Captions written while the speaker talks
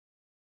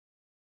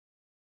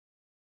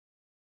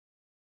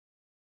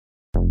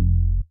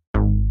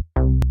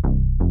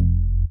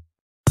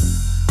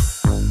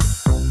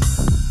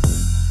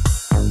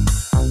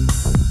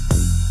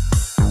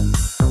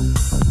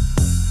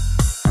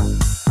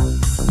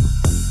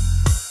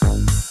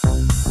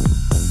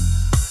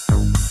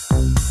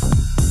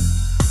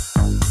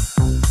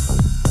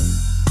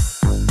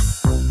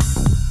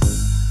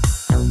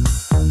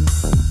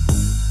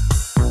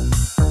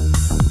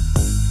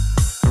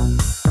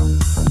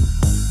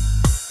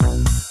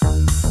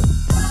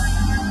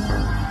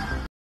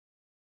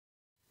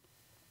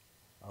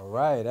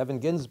right, Evan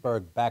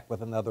Ginsberg back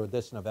with another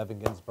edition of Evan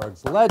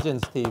Ginsberg's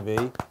Legends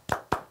TV.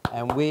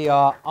 And we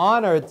are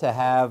honored to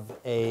have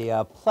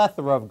a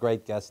plethora of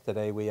great guests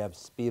today. We have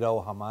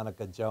Speedo,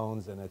 Harmonica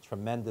Jones, and a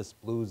tremendous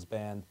blues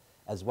band,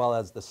 as well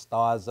as the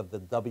stars of the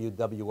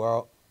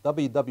WWO,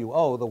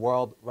 the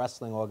World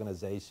Wrestling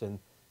Organization,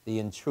 the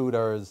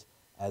Intruders,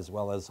 as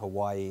well as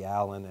Hawaii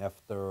Allen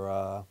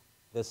after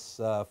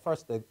this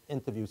first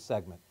interview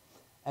segment.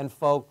 And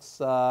folks,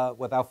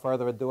 without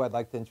further ado, I'd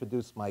like to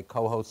introduce my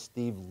co-host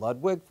Steve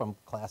Ludwig from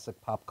Classic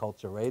Pop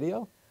Culture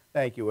Radio.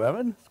 Thank you,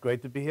 Evan. It's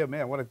great to be here.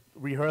 Man, what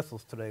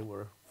rehearsals today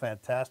were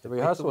fantastic. The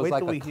rehearsal was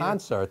like a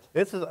concert.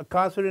 This is a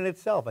concert in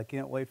itself. I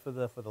can't wait for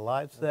the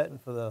live set and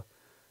for the,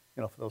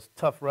 for those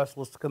tough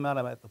wrestlers to come out.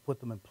 I might have to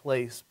put them in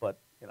place, but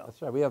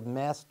That's right. We have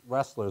masked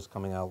wrestlers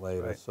coming out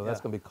later, right, so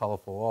that's going to be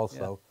colorful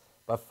also. Yeah.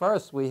 But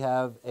first, we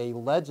have a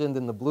legend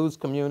in the blues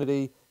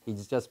community.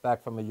 He's just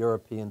back from a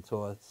European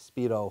tour,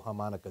 Speedo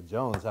Harmonica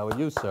Jones. How are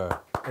you, sir?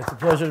 It's a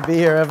pleasure to be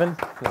here, Evan.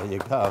 There you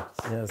go.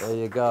 Yes. There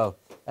you go.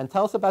 And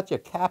tell us about your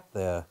cap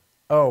there.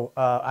 Oh,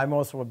 I'm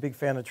also a big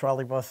fan of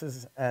trolley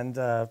buses, and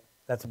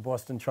that's a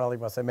Boston trolley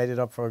bus. I made it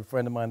up for a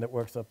friend of mine that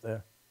works up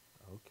there.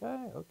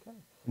 Okay, okay.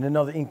 In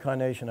another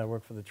incarnation, I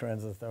work for the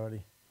Transit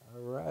Authority.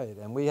 All right.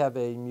 And we have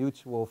a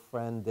mutual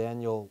friend,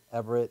 Daniel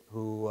Everett,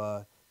 who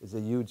is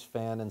a huge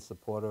fan and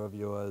supporter of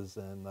yours,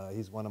 and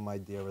he's one of my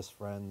dearest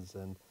friends,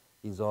 and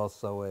he's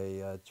also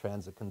a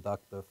transit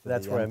conductor for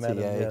That's the where MTA. I met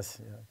him, yes.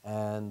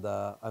 Yeah. And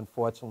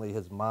unfortunately,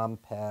 his mom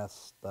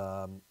passed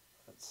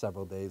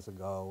several days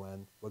ago,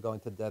 and we're going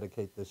to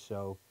dedicate this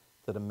show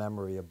to the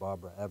memory of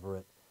Barbara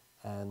Everett.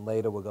 And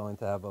later, we're going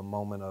to have a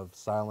moment of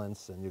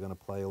silence, and you're going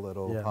to play a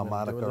little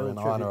harmonica in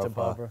honor of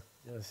Barbara. her.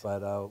 Yes.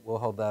 But we'll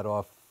hold that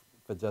off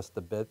for just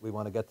a bit. We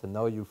want to get to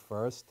know you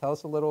first. Tell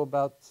us a little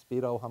about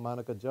Speedo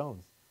Harmonica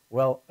Jones.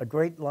 Well, a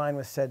great line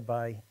was said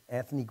by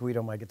Anthony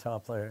Guido, my guitar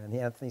player, and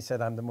Anthony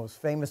said, "I'm the most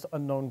famous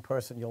unknown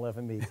person you'll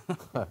ever meet."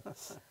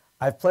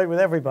 I've played with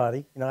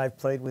everybody. I've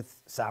played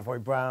with Savoy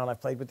Brown. I've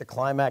played with the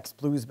Climax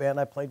Blues Band.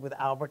 I played with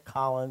Albert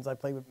Collins. I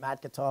played with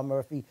Matt Guitar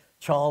Murphy,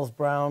 Charles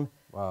Brown.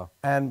 Wow.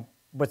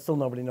 But still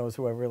nobody knows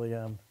who I really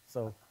am.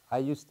 So I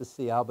used to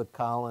see Albert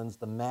Collins,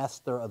 the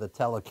master of the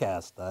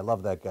Telecast. I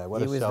love that guy.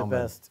 What a showman. He was the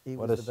best. He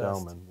what was a the best.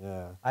 showman,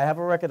 yeah. I have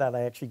a record out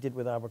I actually did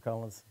with Albert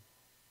Collins.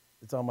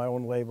 It's on my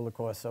own label, of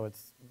course, so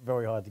it's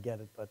very hard to get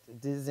it, but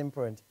it is in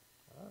print.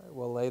 All right,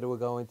 well, later we're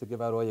going to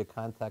give out all your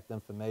contact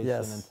information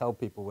Yes. and tell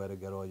people where to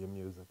get all your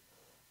music.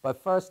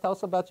 But first, tell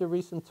us about your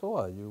recent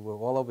tour. You were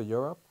all over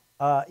Europe?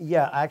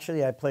 Yeah,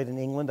 actually, I played in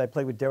England. I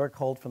played with Derek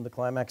Holt from the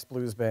Climax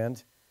Blues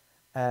Band,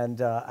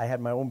 and I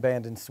had my own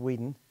band in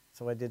Sweden,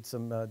 so I did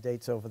some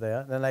dates over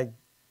there. Then I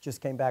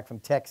just came back from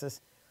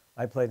Texas.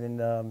 I played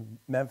in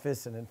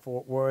Memphis and in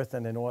Fort Worth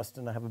and in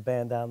Austin. I have a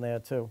band down there,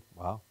 too.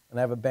 Wow. And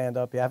I have a band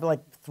up here. I have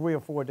like 3 or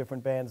 4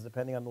 different bands,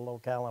 depending on the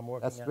locale I'm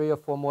working at. That's 3 or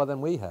 4 more than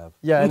we have.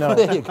 Yeah, I know.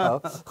 There you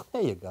go.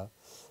 There you go.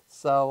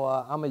 So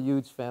I'm a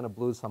huge fan of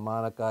blues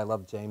harmonica. I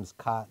love James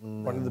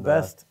Cotton. One of the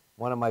best.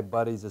 One of my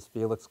buddies is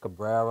Felix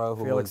Cabrera.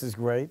 Who Felix is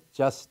great.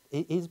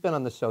 He's been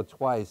on the show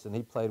twice, and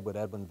he played with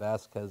Edwin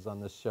Vasquez on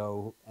the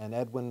show. And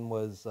Edwin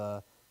was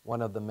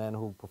one of the men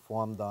who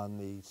performed on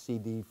the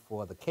CD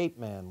for The Cape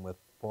Man with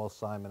Paul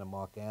Simon and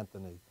Mark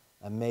Anthony.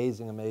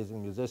 Amazing,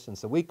 amazing musicians.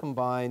 So we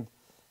combined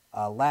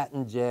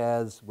Latin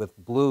jazz with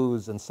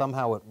blues, and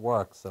somehow it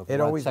works. So if you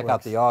want to check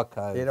out the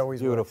archives, it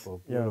always beautiful,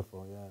 works.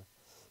 beautiful, yeah.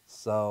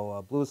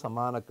 So blues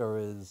harmonica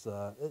is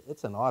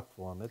it's an art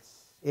form.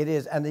 It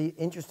is, and the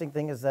interesting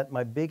thing is that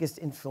my biggest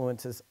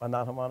influences are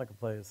not harmonica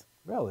players.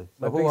 Really?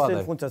 My biggest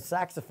influence are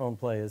saxophone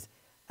players,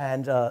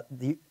 and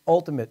the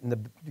ultimate and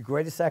the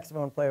greatest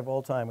saxophone player of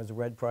all time was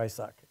Red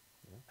Prysock.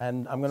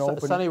 And I'm going to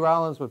open. Sonny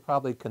Rollins would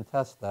probably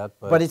contest that,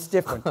 but it's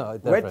different.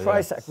 Red yeah.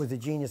 Prysock was a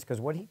genius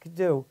because what he could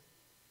do,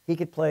 he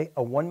could play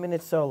a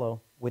 1-minute solo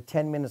with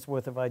 10 minutes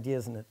worth of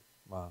ideas in it.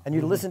 Wow. And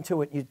you listen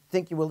to it, you'd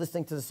think you were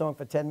listening to the song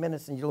for 10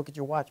 minutes, and you look at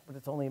your watch, but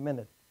it's only a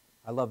minute.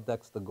 I love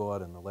Dexter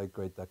Gordon, the late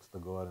great Dexter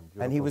Gordon.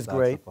 Beautiful And he was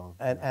saxophone.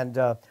 great. And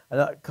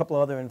a couple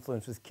of other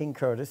influences, King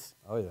Curtis.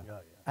 Oh yeah.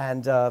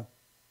 And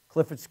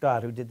Clifford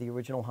Scott, who did the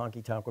original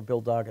Honky Tonk with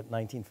Bill Doggett in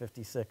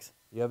 1956.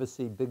 You ever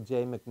see Big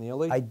J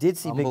McNeely? I did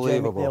see Big J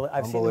McNeely.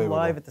 I've seen him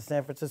live at the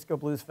San Francisco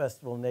Blues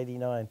Festival in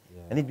 '89,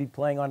 and he'd be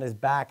playing on his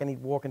back, and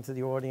he'd walk into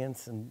the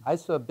audience. And I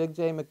saw Big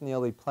J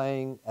McNeely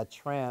playing at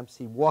Tramps.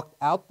 He walked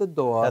out the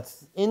door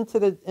into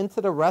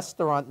the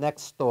restaurant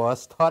next door,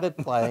 started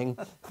playing,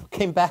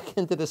 came back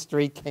into the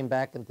street, came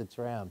back into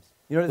Tramps.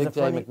 You know, there's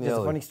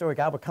a funny story.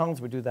 Albert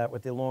Collins would do that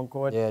with the long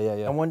chord. Yeah.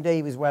 And one day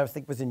he was, I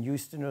think, was in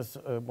Houston or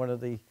one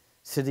of the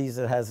cities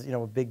that has,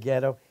 a big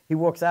ghetto. He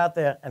walks out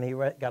there and he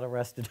got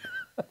arrested.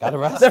 Got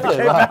arrested. Never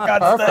came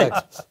back on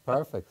stage.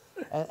 Perfect.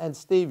 And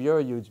Steve, you're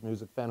a huge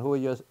music fan. Who are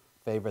your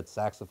favorite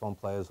saxophone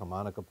players,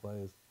 harmonica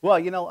players? Well,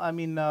 you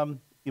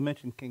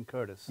mentioned King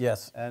Curtis.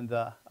 Yes. And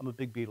I'm a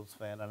big Beatles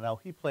fan. And now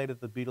he played at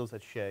the Beatles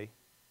at Shea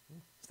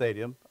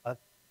Stadium.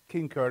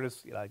 King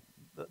Curtis,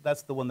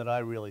 that's the one that I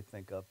really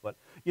think of. But,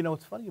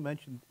 it's funny you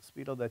mentioned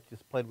Speedo that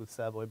just played with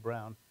Savoy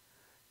Brown.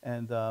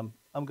 And I'm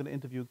going to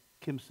interview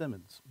Kim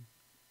Simmons.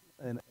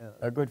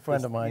 A good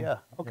friend of mine. Yeah.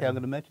 Okay, Yeah. I'm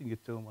going to mention you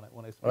to him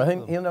when I speak Well,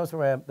 to he him. knows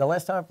where I am. The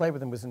last time I played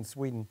with him was in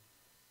Sweden.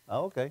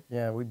 Oh, okay.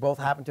 Yeah, we both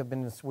happened to have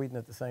been in Sweden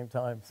at the same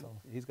time. So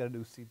He's got a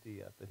new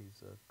CD out that he's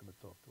going to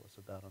talk to us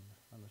about on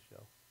the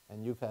show.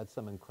 And you've had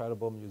some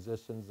incredible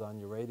musicians on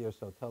your radio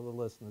show. Tell the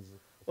listeners a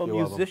Well, few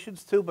of them.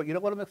 musicians too, but you know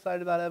what I'm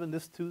excited about, Evan?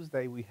 This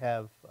Tuesday we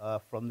have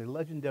from the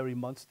legendary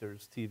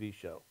Munsters TV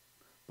show,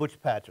 Butch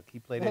Patrick. He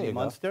played There Eddie you go.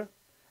 Munster.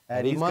 And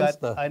Eddie he's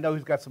Munster. I know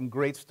he's got some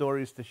great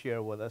stories to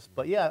share with us.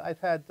 But yeah, I've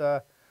had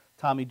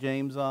Tommy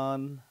James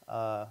on.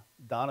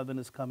 Donovan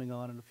is coming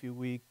on in a few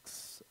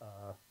weeks.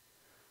 Of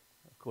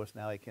course,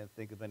 now I can't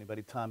think of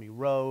anybody. Tommy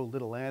Rowe,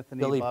 Little Anthony,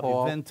 Billy Bobby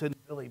Paul. Vinton,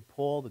 Billy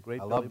Paul, the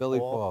great I Billy love Billy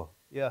Paul.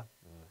 Yeah.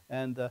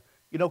 And,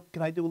 you know,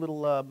 can I do a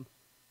little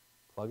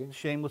Plugging?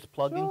 shameless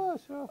plugging? Sure,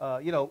 sure.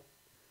 You know,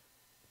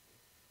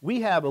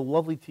 we have a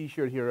lovely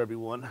T-shirt here,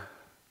 everyone.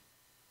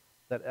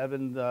 That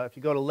Evan, if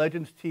you go to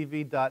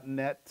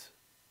legendstv.net,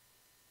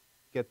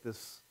 get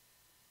this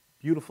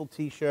beautiful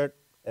T-shirt,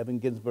 Evan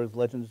Ginsberg's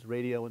Legends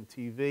Radio and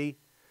TV,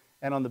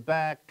 and on the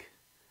back,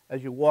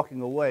 as you're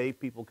walking away,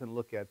 people can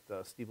look at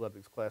Steve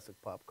Lepig's classic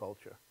pop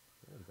culture.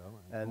 There you go.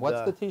 And,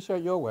 what's the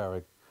T-shirt you're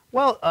wearing?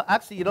 Well,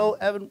 actually, you know,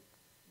 Evan,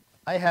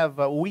 I have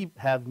we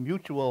have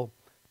mutual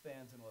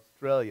fans in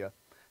Australia,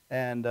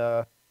 and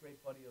a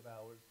great buddy of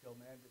ours, Joe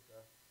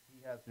Mandica,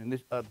 he has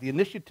the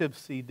Initiative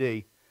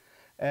CD,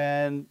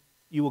 and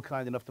you were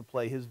kind enough to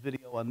play his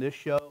video on this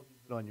show. He's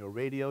been on your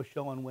radio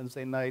show on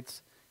Wednesday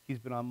nights. He's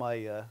been on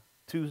my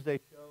Tuesday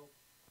show,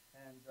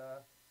 and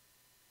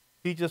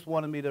he just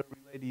wanted me to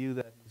relay to you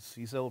that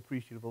he's so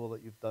appreciative of all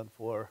that you've done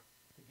to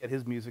get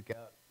his music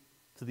out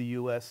to the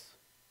U.S.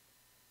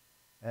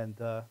 And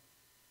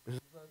this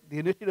is the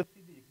Initiative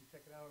CD. You can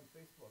check it out on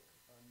Facebook,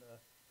 on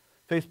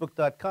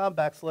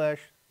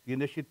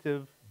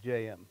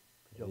facebook.com/theinitiativejm.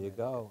 There you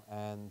go.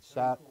 And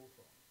Very cool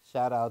song.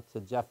 shout out to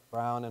Jeff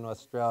Brown in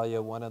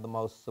Australia, one of the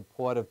most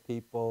supportive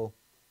people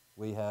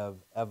we have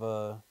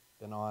ever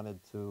been honored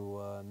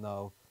to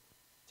know.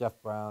 Jeff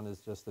Brown is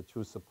just a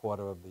true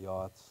supporter of the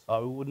arts.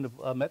 We wouldn't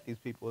have met these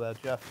people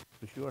without Jeff,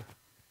 for sure.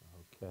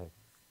 Okay.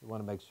 We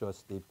want to make sure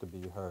Steve could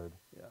be heard.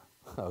 Yeah.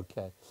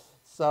 Okay.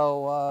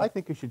 So, I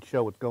think you should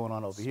show what's going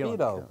on over here. on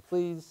the Speedo, couch.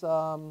 please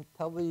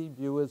tell the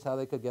viewers how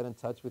they could get in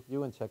touch with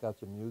you and check out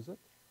your music.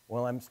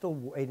 well, I'm still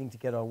waiting to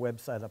get our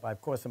website up.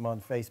 Of course, I'm on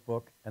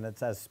Facebook, and it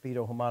says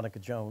Speedo Harmonica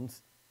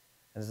Jones.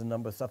 And there's a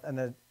number of stuff. And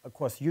then, of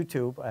course,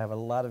 YouTube. I have a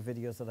lot of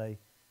videos that I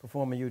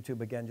perform on YouTube.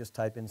 Again, just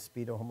type in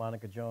Speedo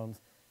Harmonica Jones.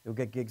 You'll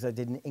get gigs I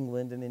did in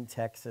England and in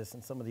Texas,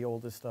 and some of the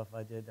older stuff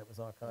I did that was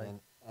archived.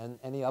 And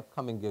any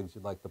upcoming gigs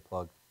you'd like to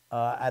plug?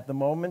 At the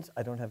moment,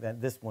 I don't have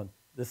this one.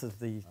 This is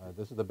the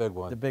This is the big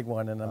one. big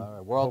one, and I'm All right,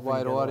 hoping worldwide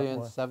to get a lot audience,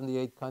 more.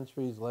 78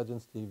 countries,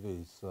 Legends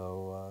TV.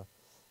 So,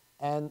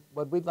 and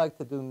what we'd like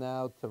to do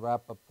now to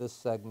wrap up this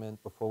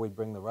segment before we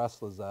bring the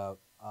wrestlers out,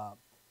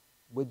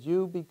 would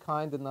you be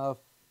kind enough?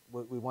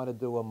 We want to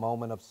do a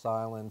moment of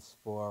silence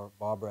for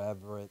Barbara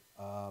Everett,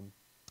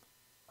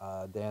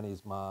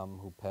 Danny's mom,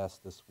 who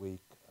passed this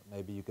week.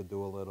 Maybe you could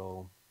do a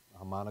little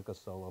harmonica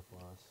solo for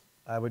us.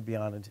 I would be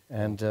honored.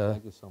 And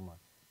Thank you so much.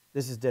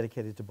 this is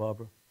dedicated to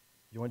Barbara.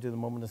 You want to do the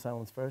moment of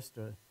silence first,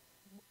 or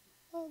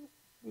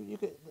You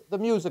could, the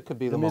music could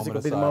be the, music moment will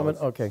of be the silence.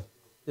 moment? Okay.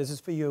 This is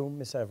for you,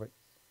 Miss Everett.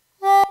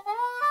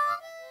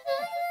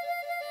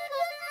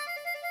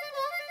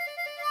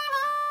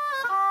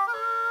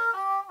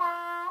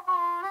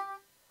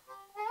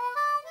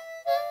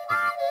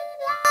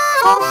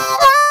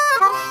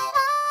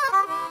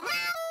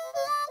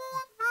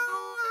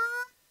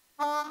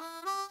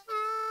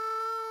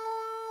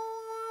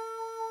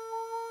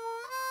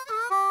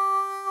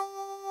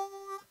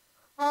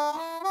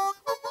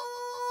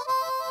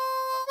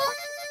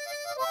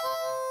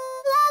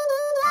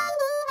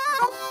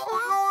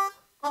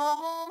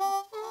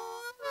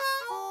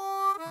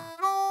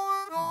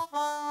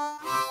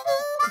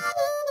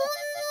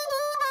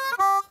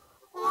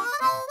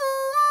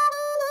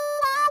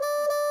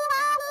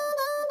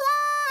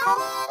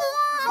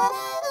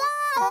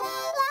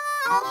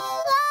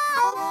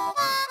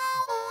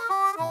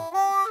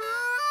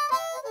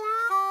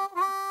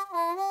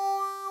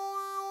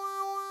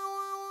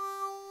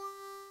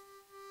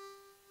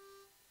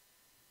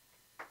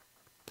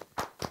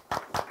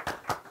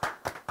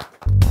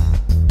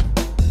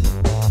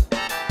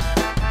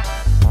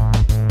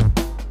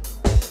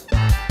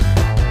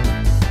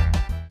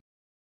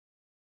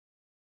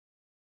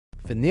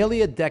 For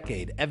nearly a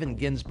decade, Evan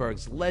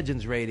Ginsberg's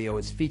Legends Radio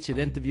has featured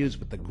interviews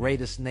with the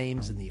greatest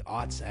names in the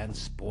arts and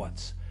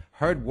sports.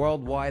 Heard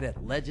worldwide at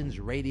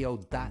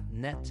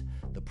legendsradio.net,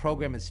 the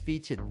program has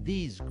featured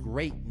these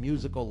great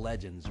musical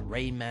legends: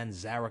 Ray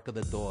Manzarek of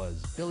The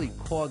Doors, Billy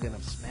Corgan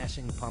of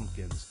Smashing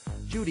Pumpkins,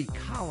 Judy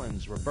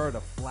Collins, Roberta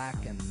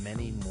Flack, and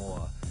many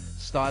more.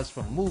 Stars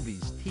from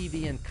movies,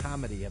 TV, and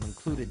comedy have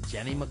included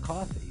Jenny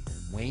McCarthy,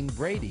 Wayne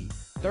Brady,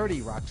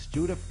 30 Rock's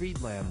Judah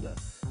Friedlander,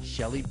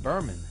 Shelley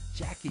Berman,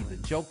 Jackie the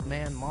Joke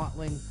Man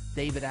Martling,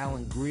 David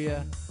Allen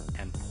Greer,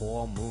 and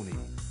Paul Mooney.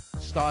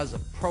 Stars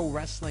of pro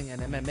wrestling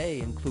and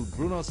MMA include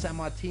Bruno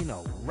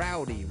Sammartino,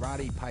 Rowdy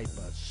Roddy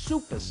Piper,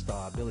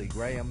 superstar Billy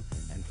Graham,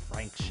 and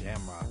Frank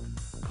Shamrock.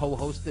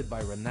 Co-hosted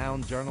by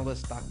renowned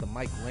journalist Dr.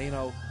 Mike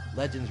Lano,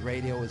 Legends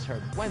Radio is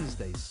heard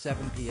Wednesdays,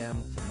 7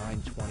 p.m. to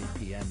 9:20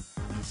 p.m.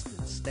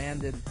 Eastern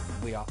Standard.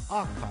 We are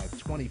archived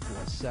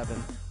 24/7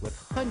 with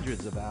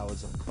hundreds of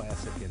hours of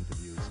classic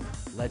interviews.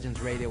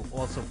 Legends Radio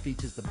also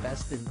features the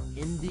best in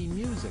indie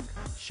music,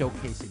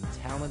 showcasing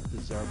talent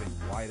deserving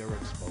wider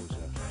exposure.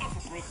 I'm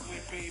from Brooklyn,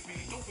 baby.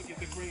 Don't forget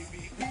the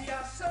gravy. We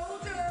are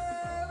soldiers.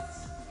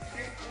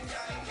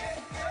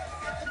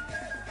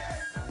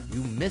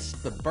 You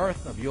missed the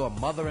birth of your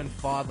mother and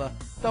father.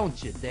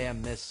 Don't you dare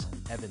miss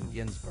Evan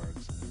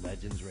Ginsberg's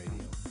Legends Radio.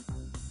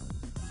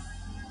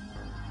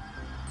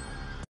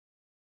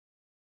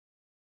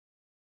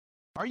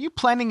 Are you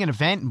planning an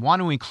event and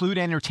want to include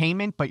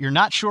entertainment, but you're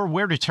not sure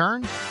where to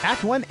turn?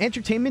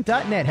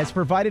 Act1Entertainment.net has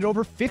provided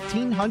over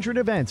 1,500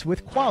 events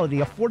with quality,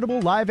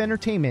 affordable live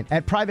entertainment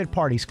at private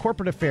parties,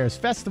 corporate affairs,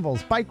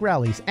 festivals, bike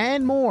rallies,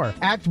 and more.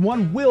 Act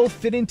 1 will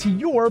fit into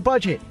your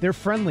budget. They're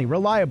friendly,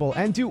 reliable,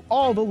 and do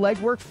all the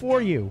legwork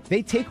for you.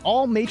 They take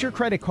all major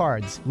credit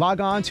cards.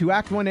 Log on to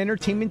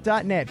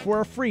Act1Entertainment.net for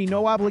a free,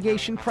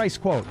 no-obligation price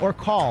quote or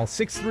call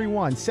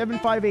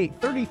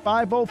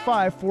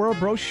 631-758-3505 for a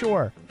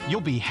brochure. You'll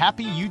be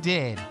happy you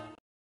did.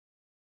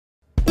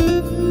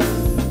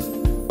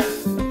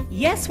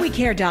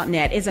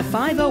 YesWeCare.net is a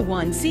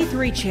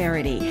 501c3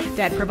 charity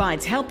that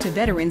provides help to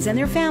veterans and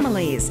their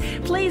families.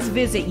 Please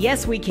visit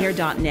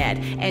YesWeCare.net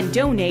and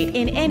donate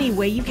in any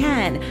way you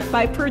can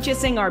by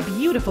purchasing our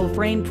beautiful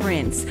framed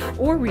prints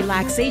or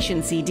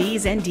relaxation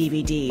CDs and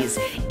DVDs,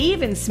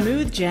 even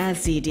smooth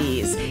jazz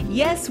CDs.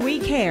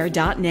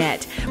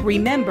 YesWeCare.net.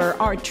 Remember,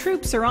 our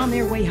troops are on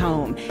their way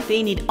home.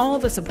 They need all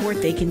the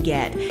support they can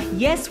get.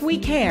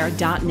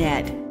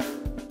 YesWeCare.net.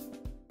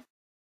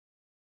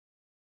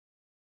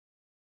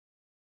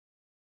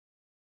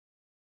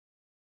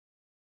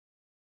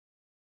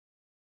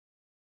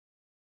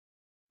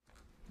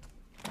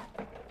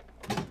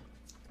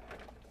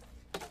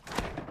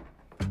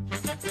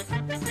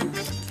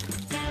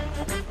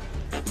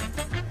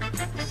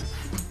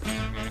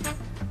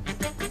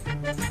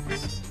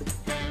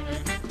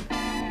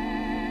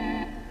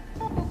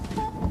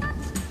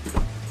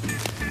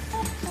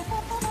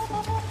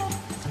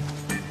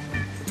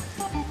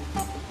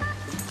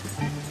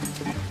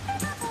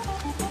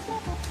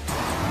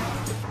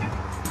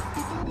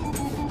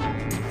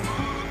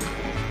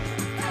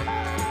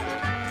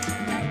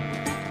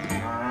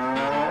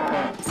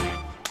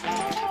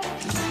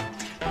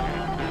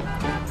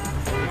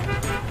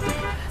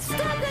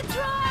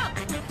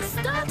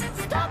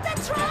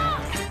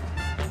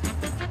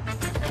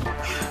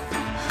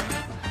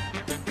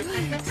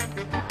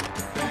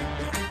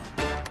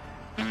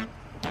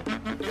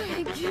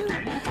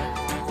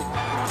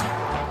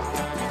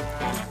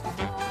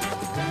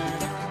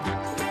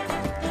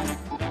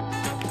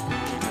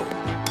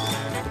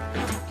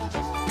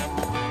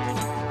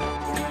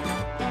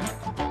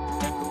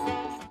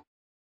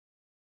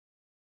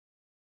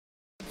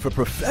 For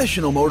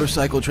professional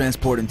motorcycle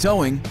transport and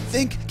towing,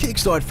 think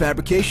Kickstart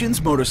Fabrications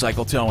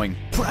Motorcycle Towing.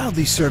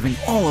 Proudly serving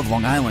all of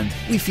Long Island,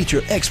 we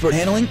feature expert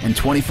handling and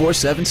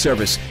 24/7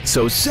 service.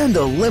 So send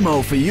a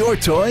limo for your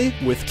toy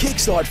with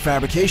Kickstart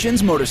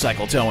Fabrications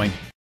Motorcycle Towing.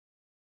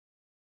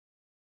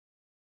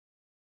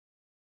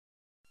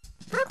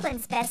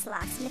 Brooklyn's best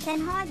locksmith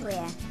and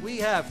hardware. We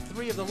have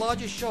 3 of the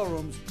largest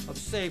showrooms of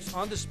safes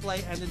on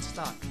display and in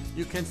stock.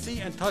 You can see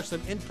and touch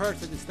them in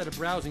person instead of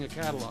browsing a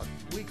catalog.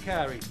 We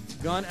carry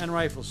gun and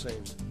rifle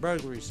safes,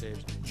 burglary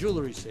safes,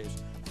 jewelry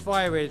safes,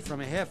 fire rated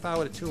from a half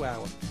hour to 2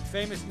 hour.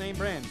 Famous name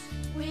brands.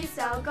 We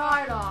sell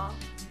Gardol.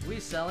 We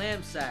sell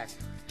AMSAC.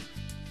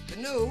 The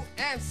new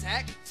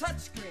AMSAC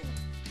touchscreen.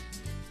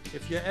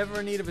 If you're ever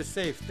in need of a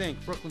safe,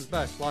 think Brooklyn's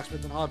best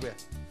locksmith and hardware.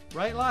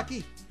 Right,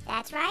 Lockie?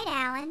 That's right,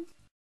 Alan.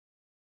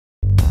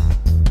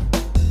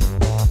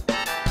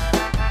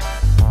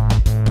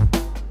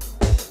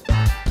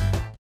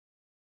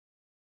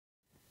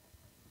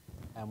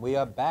 And we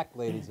are back,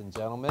 ladies and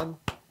gentlemen.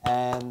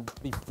 And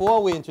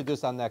before we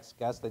introduce our next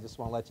guest, I just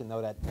want to let you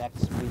know that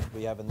next week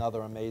we have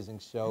another amazing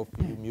show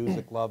for you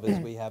music lovers.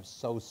 We have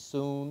So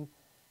Soon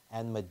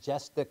and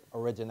Majestic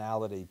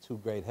Originality, 2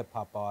 great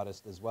hip-hop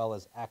artists, as well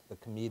as actor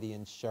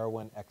comedian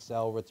Sherwin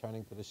XL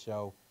returning to the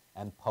show,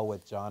 and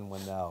poet John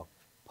Winnell.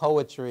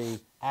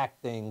 Poetry,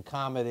 acting,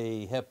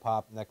 comedy,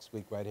 hip-hop next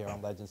week right here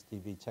on Legends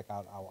TV. Check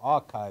out our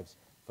archives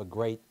for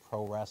great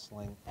pro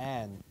wrestling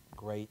and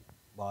great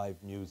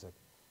live music.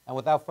 And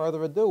without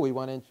further ado, we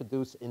want to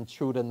introduce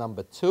intruder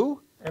number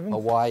 2,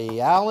 Hawaii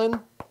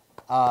Allen,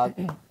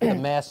 the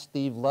masked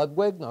Steve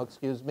Ludwig, no,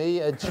 excuse me,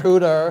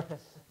 intruder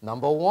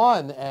number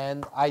 1.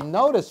 And I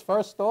noticed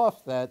first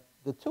off that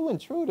the 2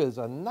 intruders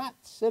are not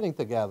sitting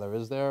together.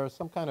 Is there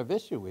some kind of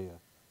issue here?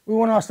 We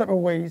went our separate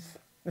ways,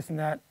 this and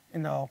that, you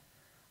know.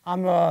 I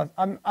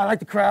like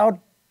the crowd.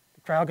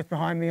 The crowd gets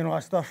behind me and all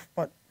that stuff,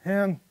 but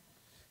him,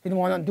 he didn't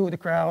want nothing to do with the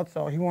crowd,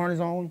 so he went on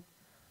his own.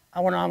 I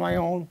went on my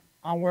own.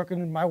 I'm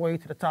working my way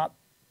to the top.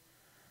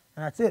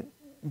 and that's it.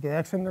 You can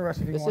ask him the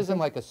rest if he This wants isn't to.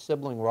 like a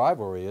sibling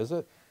rivalry, is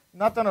it?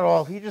 Nothing at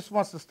all. He just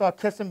wants to start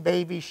kissing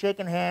babies,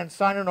 shaking hands,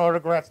 signing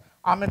autographs.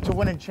 I'm into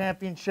winning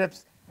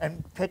championships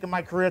and taking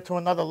my career to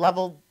another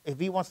level. If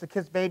he wants to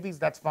kiss babies,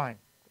 that's fine.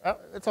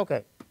 It's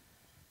okay.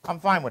 I'm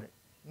fine with it.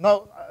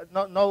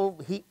 No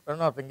heat or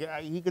nothing. Yeah,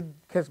 he could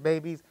kiss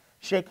babies,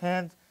 shake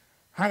hands,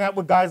 hang out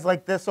with guys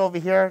like this over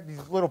here,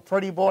 these little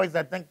pretty boys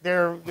that think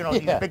they're,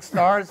 these big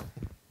stars.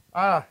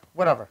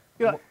 Whatever.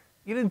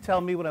 You didn't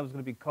tell me when I was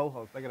going to be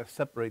co-host. I got to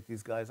separate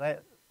these guys.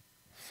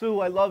 Sue,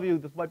 I love you.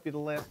 This might be the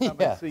last time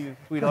I see you,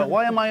 sweetheart.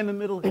 Why am I in the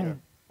middle here?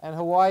 And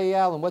Hawaii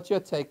Allen, what's your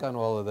take on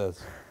all of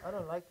this? I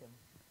don't like him.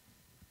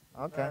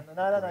 Okay.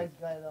 Not a nice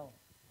guy at all.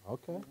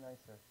 Okay. He's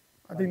nicer.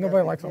 I think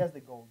nobody likes him. He has the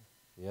gold.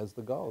 He has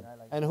the gold. And I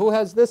like And who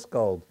has this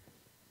gold?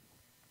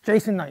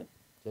 Jason Knight.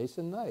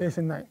 Jason Knight.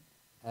 Jason Knight.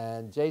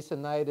 And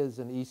Jason Knight is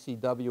an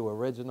ECW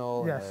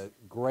original, Yes. a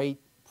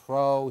great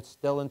pro,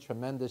 still in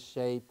tremendous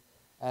shape.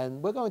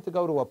 And we're going to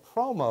go to a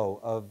promo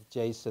of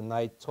Jason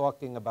Knight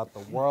talking about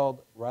the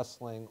World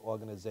Wrestling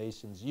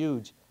Organization's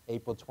huge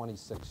April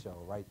 26th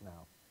show right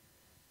now.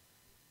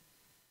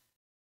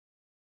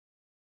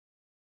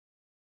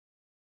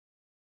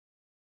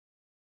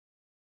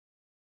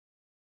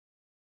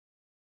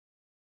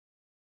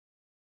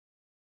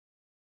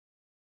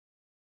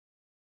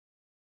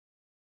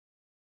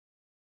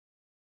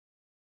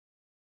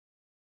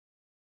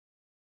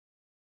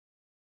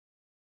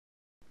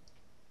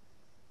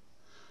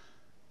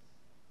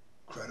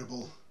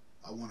 Credible,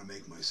 I want to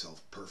make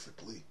myself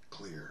perfectly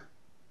clear.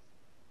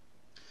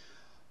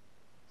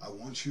 I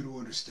want you to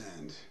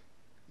understand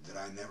that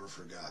I never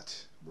forgot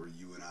where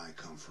you and I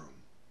come from.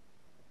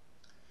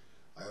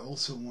 I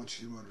also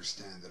want you to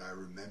understand that I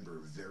remember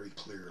very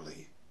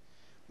clearly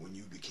when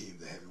you became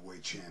the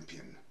heavyweight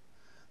champion.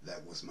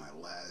 That was my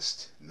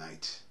last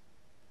night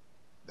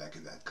back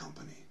in that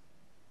company.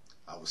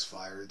 I was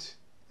fired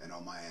and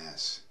on my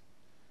ass.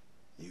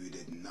 You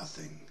did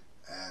nothing,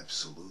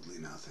 absolutely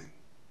nothing.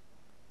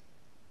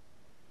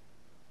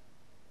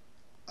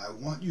 I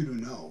want you to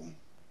know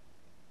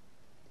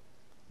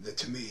that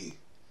to me,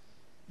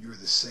 you're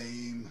the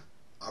same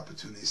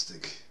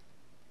opportunistic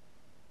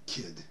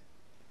kid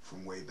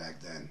from way back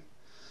then.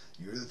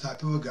 You're the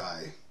type of a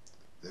guy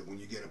that when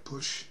you get a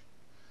push,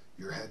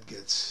 your head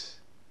gets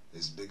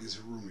as big as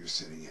the room you're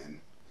sitting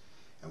in.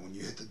 And when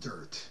you hit the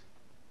dirt,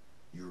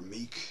 you're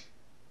meek,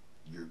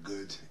 you're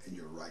good, and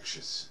you're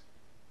righteous.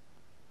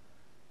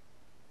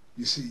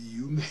 You see,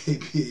 you may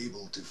be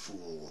able to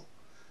fool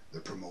the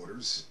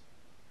promoters.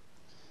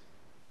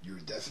 You're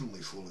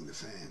definitely fooling the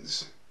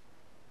fans.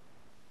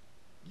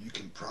 You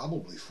can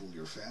probably fool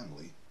your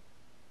family,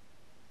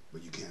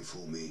 but you can't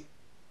fool me,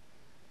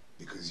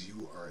 because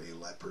you are a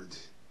leopard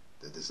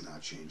that does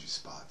not change his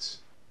spots.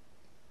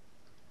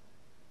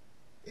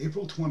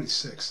 April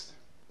 26th,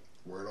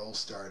 where it all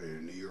started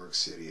in New York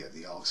City at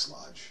the Elks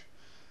Lodge,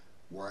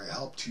 where I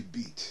helped you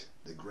beat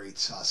the great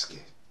Sasuke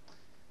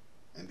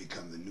and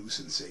become the new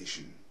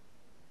sensation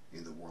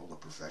in the world of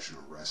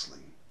professional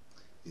wrestling.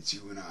 It's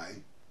you and I.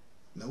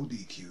 No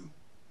DQ.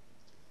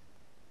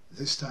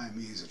 This time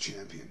me as a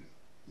champion,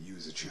 you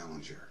as a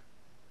challenger.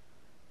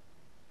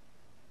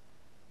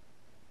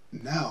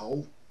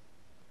 Now,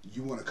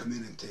 you want to come in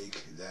and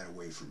take that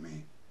away from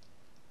me.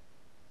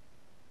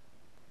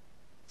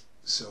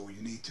 So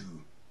you need to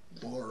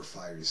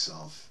glorify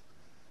yourself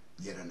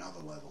yet another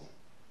level.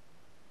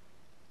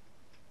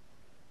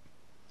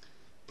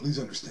 Please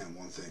understand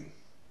one thing.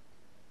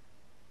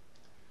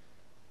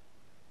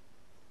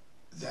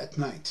 That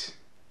night,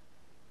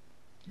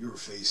 you're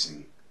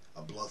facing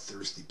a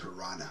bloodthirsty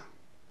piranha,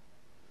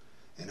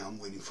 and I'm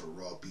waiting for a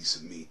raw piece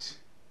of meat,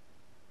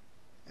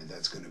 and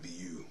that's going to be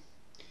you.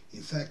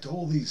 In fact,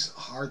 all these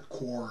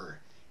hardcore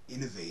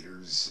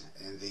innovators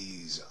and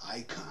these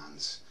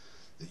icons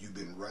that you've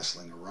been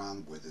wrestling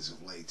around with as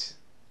of late,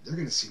 they're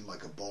going to seem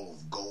like a bowl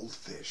of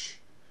goldfish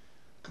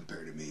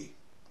compared to me.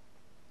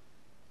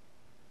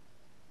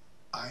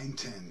 I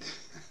intend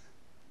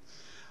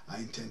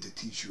to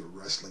teach you a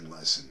wrestling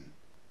lesson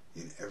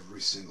in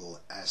every single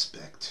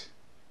aspect.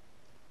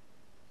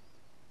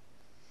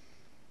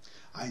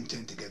 I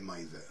intend to get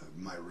my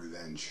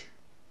revenge.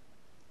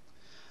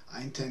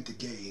 I intend to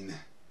gain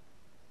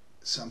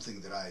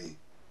something that I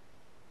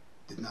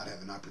did not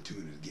have an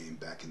opportunity to gain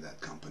back in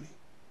that company.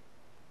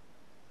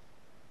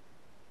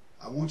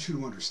 I want you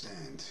to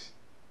understand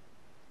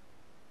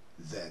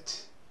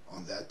that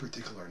on that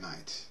particular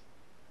night,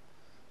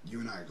 you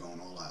and I are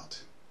going all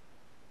out.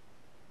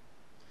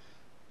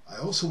 I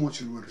also want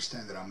you to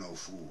understand that I'm no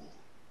fool.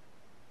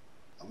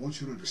 I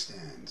want you to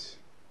understand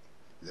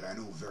that I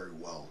know very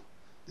well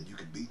that you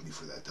could beat me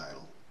for that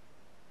title.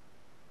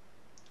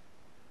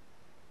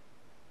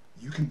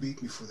 You can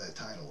beat me for that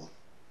title,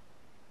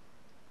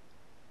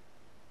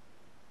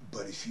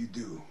 but if you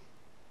do,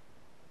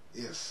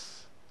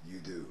 it's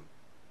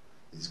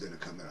going to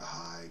come at a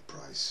high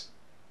price.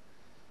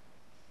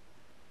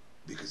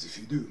 Because if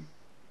you do,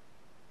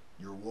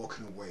 you're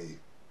walking away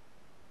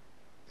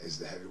as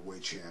the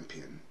heavyweight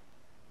champion,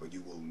 but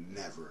you will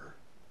never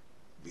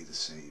be the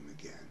same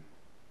again.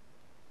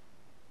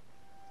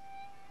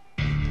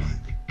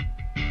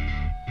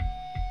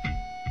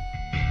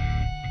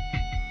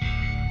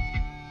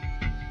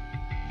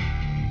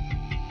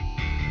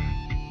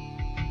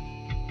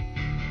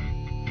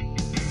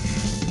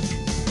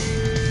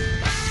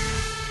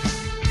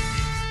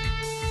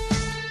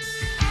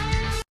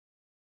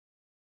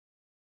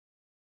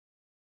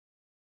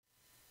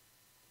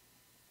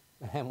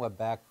 And we're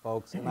back,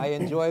 folks. And I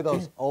enjoy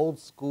those old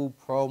school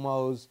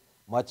promos,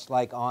 much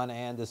like Arn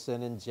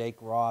Anderson and Jake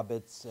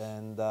Roberts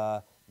and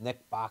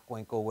Nick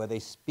Bockwinkel, where they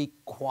speak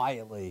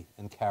quietly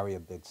and carry a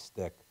big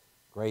stick.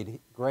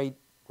 Great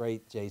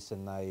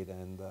Jason Knight,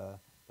 and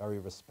very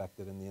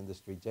respected in the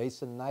industry.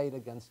 Jason Knight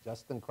against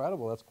Just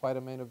Incredible. That's quite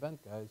a main event,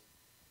 guys.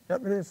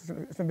 Yep, it is.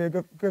 It's going to be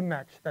a good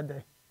match that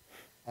day.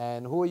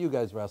 And who are you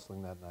guys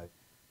wrestling that night?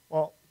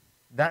 Well,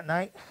 that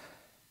night,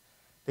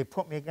 they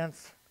put me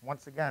against,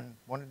 once again,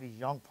 one of these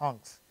young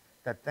punks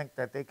that think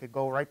that they could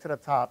go right to the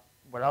top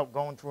without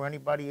going through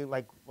anybody,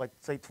 like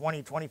say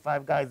 20,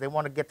 25 guys. They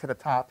want to get to the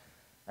top,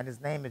 and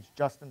his name is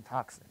Justin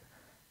Toxic.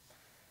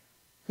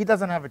 He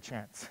doesn't have a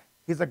chance.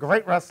 He's a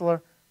great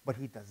wrestler, but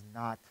he does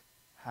not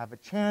have a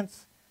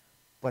chance.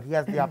 But he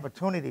has the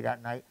opportunity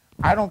that night.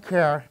 I don't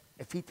care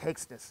if he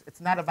takes this.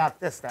 It's not about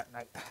this that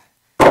night.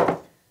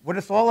 What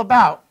it's all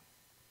about,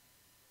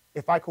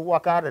 if I could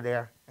walk out of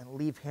there and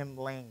leave him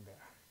laying there.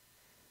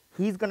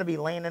 He's going to be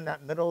laying in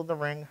that middle of the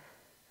ring,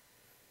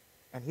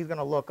 and he's going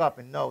to look up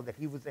and know that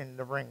he was in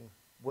the ring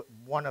with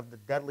one of the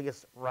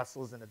deadliest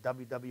wrestlers in the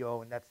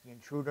WWO, and that's the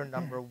Intruder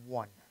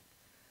 #1.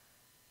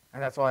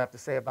 And that's all I have to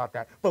say about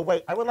that. But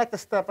wait, I would like to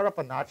step it up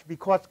a notch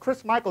because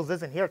Chris Michaels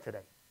isn't here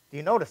today. Do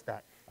you notice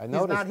that? I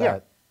noticed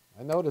that.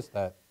 I noticed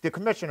that. The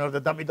commissioner of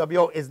the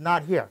WWO is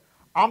not here.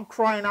 I'm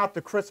crying out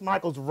to Chris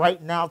Michaels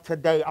right now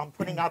today. I'm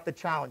putting out the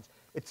challenge.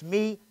 It's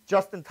me,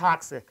 Justin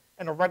Toxic,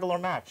 in a regular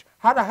match.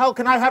 How the hell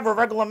can I have a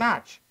regular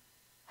match?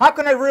 How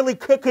can I really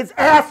kick his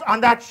ass on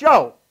that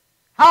show?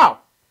 How?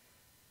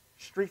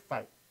 Street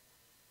fight.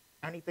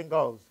 Anything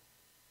goes.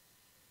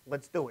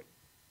 Let's do it.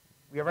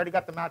 We already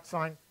got the match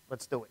signed.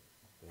 Let's do it.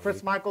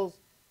 Chris Michaels,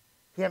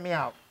 hear me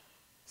out.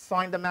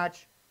 Sign the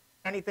match.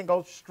 Anything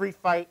goes. Street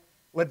fight.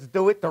 Let's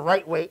do it the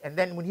right way. And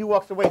then when he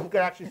walks away, he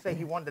could actually say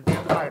he won the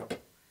damn title.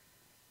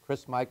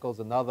 Chris Michaels,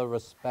 another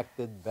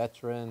respected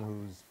veteran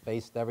who's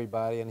faced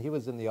everybody, and he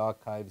was in the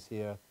archives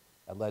here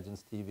at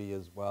Legends TV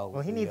as well.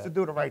 Well, he needs to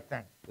do the right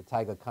thing. The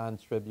Tiger Khan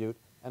tribute.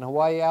 And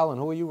Hawaii Allen,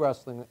 who are you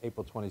wrestling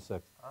April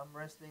 26th? I'm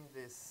wrestling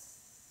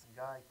this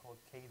guy called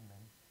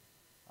Caveman.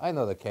 I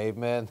know the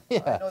Caveman.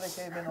 Yeah. I know the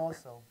Caveman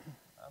also.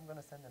 I'm going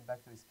to send him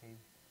back to his cave.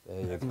 There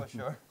you That's go. for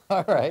sure.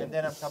 All right. And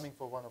then I'm coming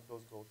for one of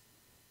those golds.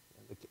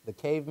 The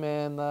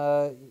Caveman,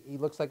 he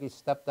looks like he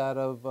stepped out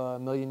of a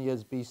million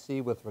years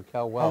BC with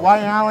Raquel Welch.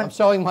 Hawaii Allen, I'm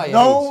showing my age.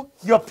 know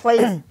your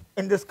place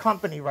in this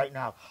company right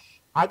now.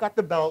 I got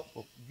the belt.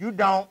 You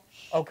don't,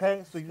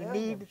 okay? So you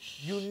need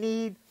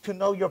to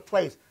know your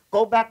place.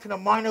 Go back to the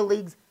minor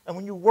leagues, and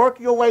when you work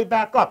your way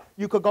back up,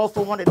 you could go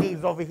for one of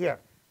these over here,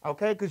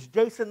 okay? Because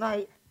Jason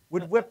Knight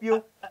would whip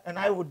you, and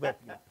I would whip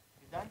you.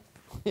 You done?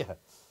 Yeah.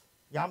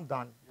 Yeah, I'm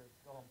done.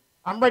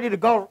 I'm ready to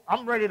go.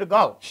 I'm ready to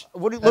go.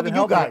 Look at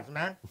you guys,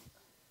 man.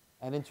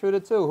 And Intruder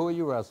 2, who are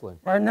you wrestling?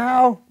 Right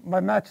now, my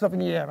match is up in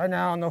the air. Right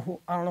now, I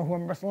don't know who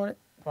I'm wrestling it,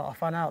 but I'll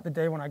find out the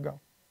day when I go.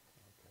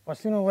 But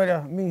sooner or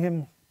later, me and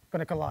him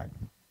gonna collide.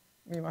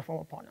 Me and my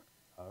former partner.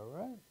 All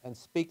right. And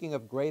speaking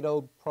of great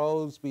old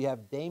pros, we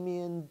have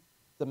Damian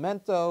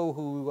Demento,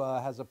 who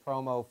has a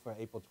promo for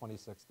April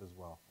 26th as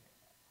well.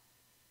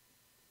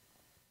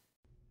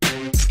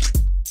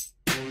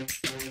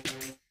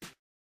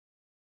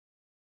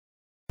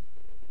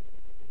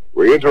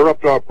 We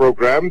interrupt our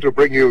program to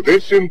bring you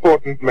this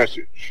important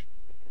message.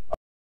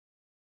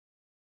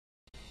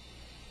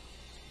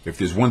 If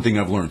there's one thing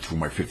I've learned through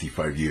my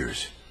 55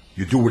 years,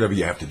 you do whatever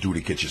you have to do to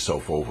get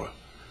yourself over.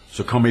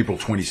 So come April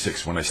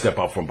 26th, when I step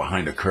out from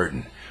behind a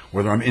curtain,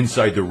 whether I'm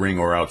inside the ring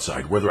or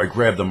outside, whether I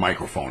grab the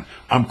microphone,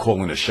 I'm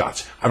calling the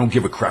shots. I don't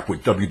give a crap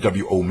what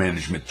WWO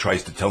management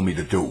tries to tell me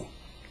to do.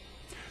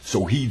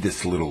 So heed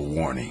this little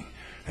warning.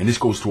 And this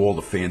goes to all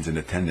the fans in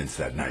attendance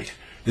that night.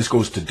 This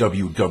goes to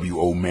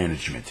WWO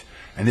management.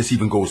 And this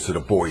even goes to the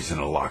boys in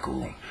the locker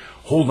room.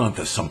 Hold on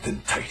to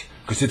something tight,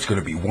 because it's going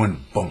to be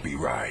one bumpy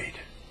ride.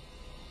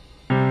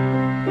 I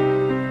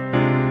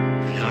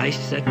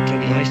said to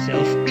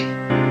myself,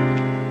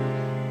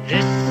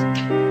 this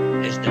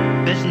is the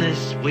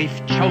business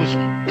we've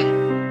chosen.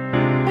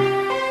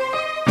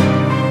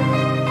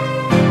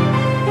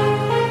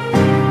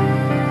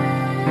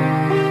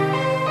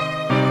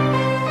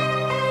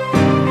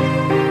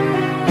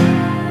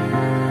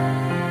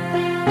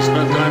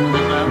 Spend time with the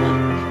family?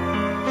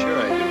 Sure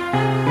I do.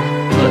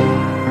 But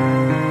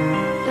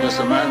unless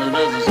a man who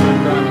doesn't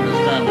spend time with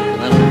his family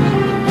can ever be a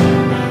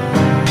good man.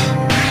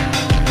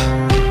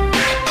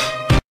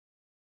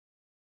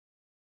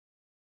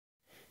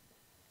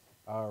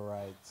 All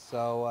right,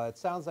 so it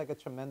sounds like a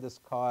tremendous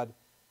card.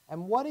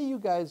 And what are you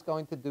guys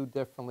going to do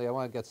differently? I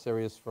want to get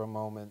serious for a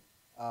moment.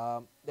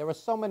 There are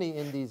so many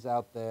indies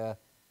out there.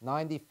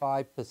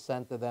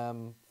 95% of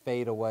them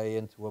fade away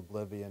into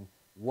oblivion.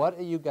 What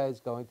are you guys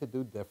going to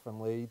do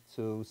differently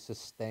to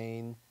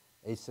sustain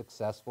a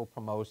successful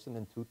promotion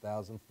in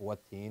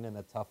 2014 in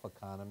a tough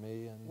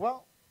economy? And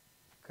well,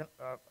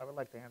 I would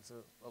like to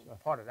answer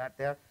part of that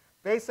there.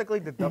 Basically,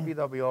 the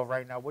WWO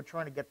right now, we're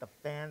trying to get the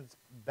fans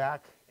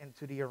back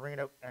into the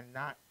arena and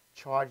not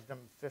charge them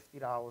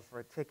 $50 for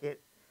a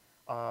ticket.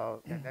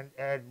 and then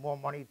add more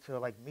money to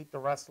like meet the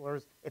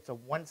wrestlers. It's a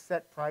one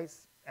set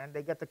price, and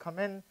they get to come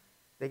in,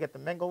 they get to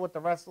mingle with the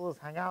wrestlers,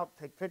 hang out,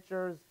 take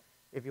pictures.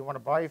 If you want to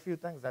buy a few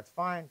things, that's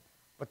fine.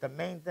 But the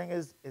main thing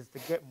is to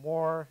get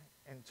more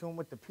in tune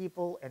with the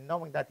people and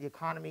knowing that the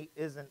economy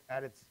isn't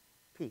at its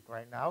peak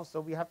right now, so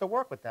we have to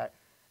work with that.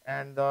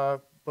 And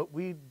but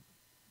we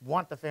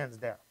want the fans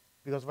there,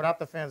 because without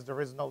the fans,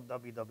 there is no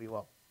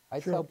WWO. I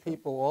tell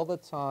people all the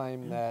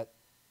time that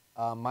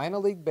minor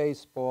league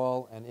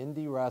baseball and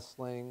indie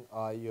wrestling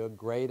are your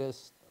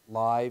greatest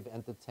live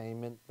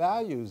entertainment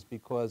values,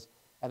 because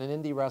at an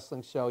indie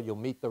wrestling show, you'll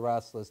meet the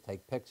wrestlers,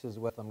 take pictures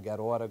with them, get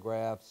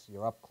autographs,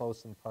 you're up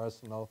close and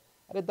personal.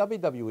 At a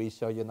WWE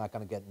show, you're not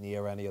going to get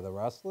near any of the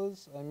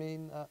wrestlers. I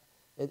mean,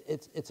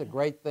 it's a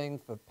great thing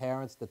for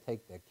parents to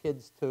take their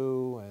kids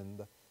to,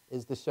 and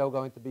is the show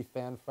going to be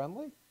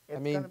fan-friendly? I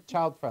mean,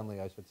 child-friendly,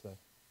 I should say.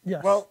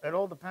 Yes. Well, it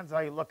all depends how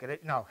you look at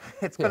it. No,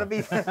 it's going to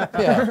be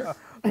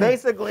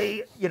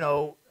basically,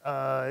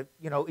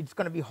 it's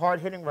going to be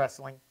hard-hitting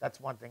wrestling. That's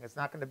one thing. It's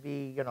not going to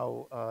be,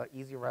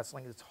 easy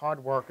wrestling. It's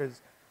hard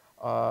workers,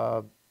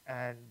 but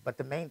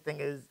the main thing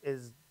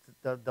is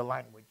the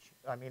language.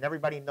 I mean,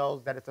 everybody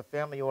knows that it's a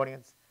family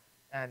audience,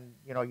 and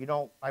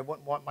I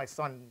wouldn't want my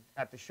son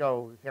at the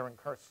show hearing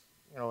curse,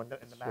 in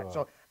the match.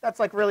 So that's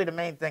like really the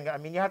main thing. I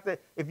mean, you have to,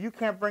 if you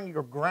can't bring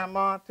your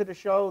grandma to the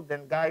show,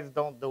 then guys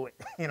don't do it.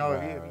 If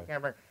you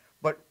can't bring.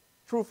 But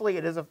truthfully,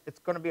 it's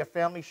going to be a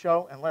family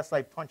show unless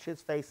I punch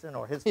his face in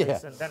or his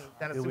face in.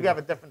 Then we have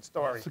a different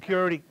story.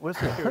 Security, with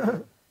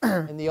security.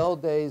 In the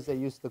old days, they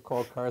used to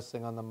call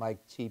cursing on the mic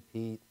cheap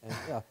heat.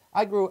 And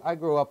I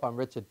grew up on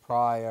Richard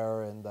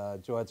Pryor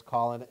and George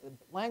Carlin.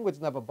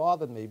 Language never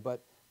bothered me,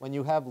 but when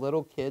you have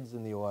little kids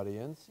in the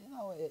audience,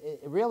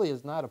 it really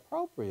is not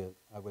appropriate,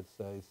 I would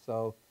say.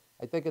 So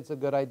I think it's a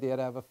good idea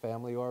to have a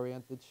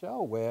family-oriented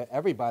show where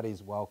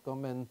everybody's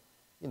welcome, and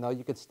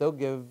you could still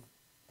give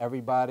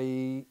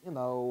everybody,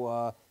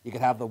 you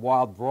could have the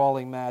wild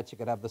brawling match, you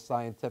could have the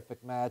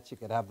scientific match, you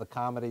could have the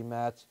comedy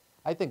match.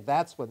 I think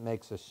that's what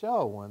makes a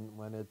show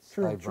when it's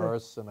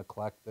diverse and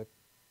eclectic.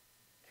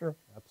 Sure.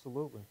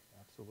 Absolutely,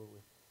 absolutely.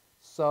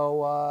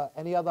 So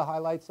any other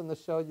highlights in the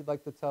show you'd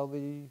like to tell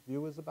the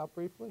viewers about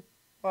briefly?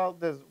 Well,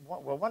 there's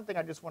one thing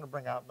I just want to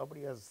bring out.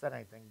 Nobody has said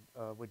anything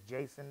with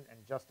Jason and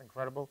Just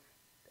Incredible.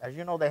 As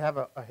you know, they have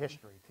a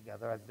history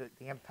together as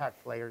the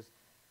Impact players.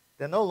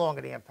 They're no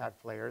longer the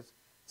Impact players.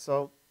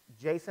 So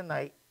Jason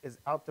Knight is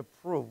out to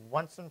prove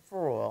once and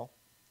for all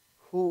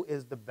who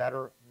is the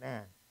better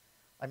man.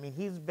 I mean,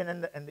 he's been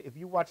and if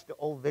you watch the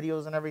old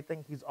videos and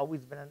everything, he's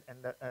always been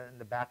in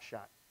the back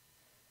shot.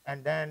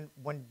 And then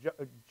when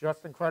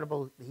Just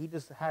Incredible,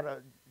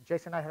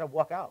 Jason Knight had to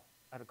walk out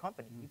at a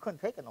company. He couldn't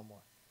take it no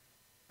more.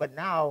 But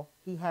now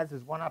he has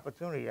his one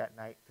opportunity that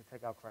night to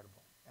take out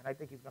Credible. And I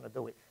think he's going to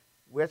do it.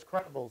 Where's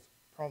Credible's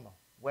promo?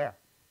 Where?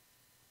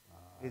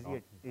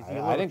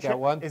 I didn't get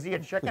one. Is he a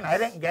chicken? I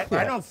didn't get.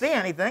 I don't see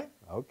anything.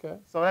 Okay.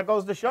 So that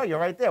goes to show you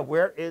right there.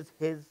 Where is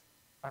his?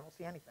 I don't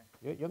see anything.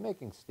 You're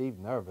making Steve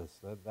nervous.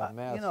 That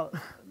mask.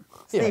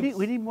 Steve,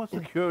 we need more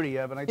security,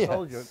 Evan. I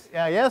told you.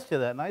 Yeah, I asked you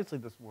that nicely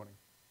this morning.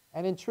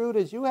 And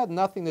Intruders, you had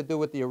nothing to do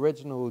with the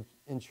original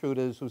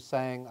Intruders who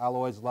sang "I'll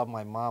Always Love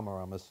My Mama,"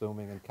 I'm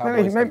assuming, and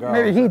Cowboys to Girls.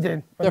 Maybe he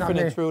did. But different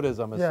not me. Intruders,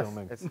 I'm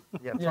assuming. It's,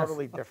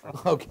 totally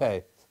different.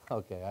 Okay,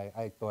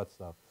 I thought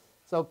so.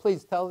 So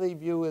please tell the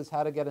viewers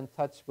how to get in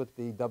touch with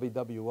the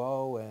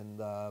WWO,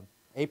 and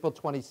April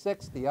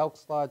 26th, the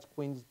Elks Lodge,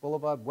 Queens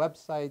Boulevard,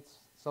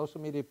 websites,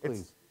 social media,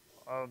 please.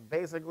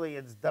 Basically,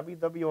 it's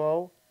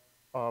WWO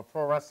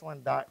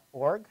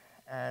prowrestling.org,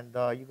 and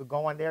you could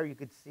go on there. You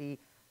could see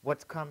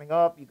what's coming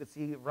up. You could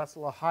see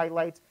wrestler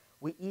highlights.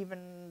 They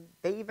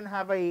even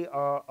have a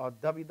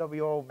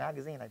WWO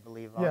magazine, I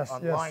believe,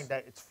 online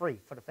that it's free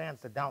for the fans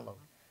to download.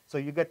 So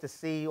you get to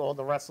see all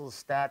the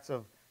wrestlers' stats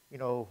of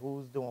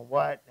who's doing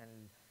what and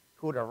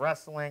who they're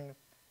wrestling,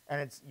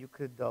 and you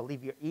could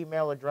leave your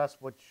email address,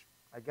 which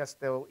I guess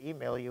they'll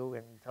email you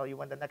and tell you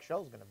when the next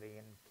show is going to be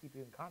and keep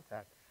you in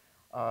contact.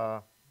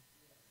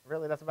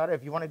 Really, that's about it.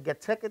 If you want to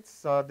get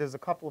tickets, there's a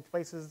couple of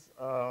places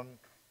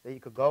that you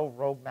could go.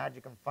 Rogue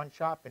Magic and Fun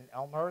Shop in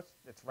Elmhurst.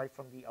 It's right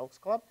from the Elks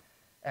Club.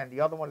 And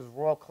the other one is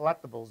Royal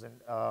Collectibles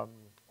on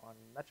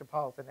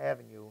Metropolitan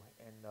Avenue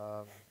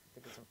I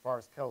think it's in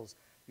Forest Hills.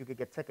 You could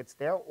get tickets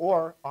there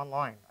or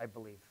online, I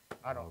believe.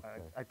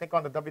 I think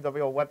on the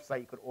WWO website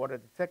you could order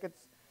the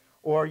tickets,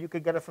 or you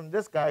could get it from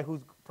this guy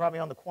who's probably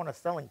on the corner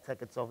selling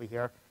tickets over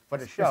here for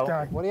the show.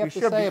 What do you have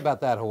to say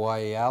about that,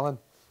 Hawaii, Alan?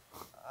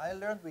 I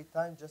learned with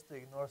time just to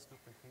ignore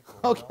stupid people.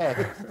 Okay,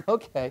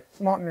 okay.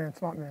 Smart man,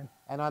 smart man.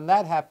 And on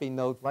that happy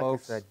note, like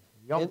folks. I said,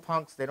 young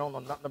punks, they don't know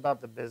nothing about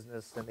the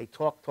business, and they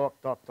talk.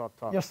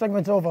 Your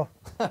segment's over.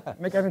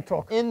 Make Evan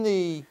talk. In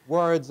the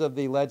words of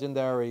the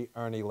legendary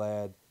Ernie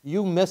Ladd,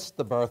 you missed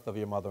the birth of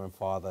your mother and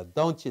father.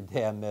 Don't you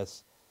dare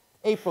miss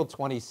April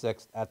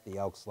 26th at the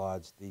Elks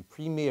Lodge, the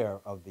premiere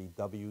of the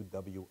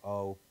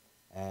WWO.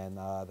 And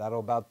that'll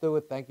about do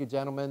it. Thank you,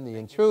 gentlemen. The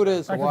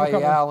Intruders, Hawaii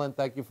Allen,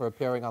 thank you for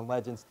appearing on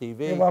Legends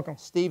TV. You're welcome.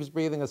 Steve's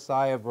breathing a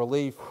sigh of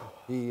relief.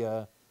 He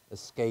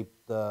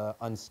escaped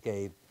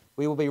unscathed.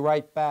 We will be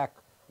right back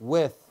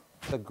with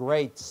the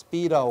great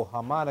Speedo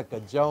Harmonica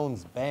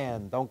Jones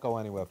Band. Don't go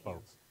anywhere,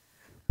 folks.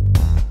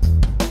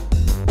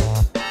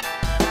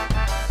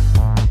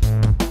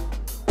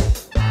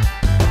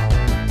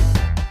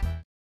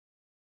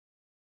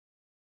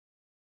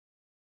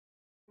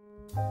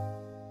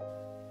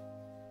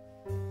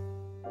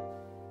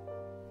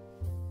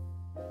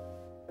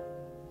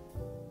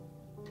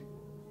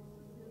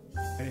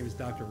 My name is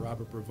Dr.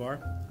 Robert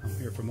Brevard. I'm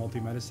here for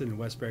Multi-Medicine in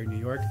Westbury, New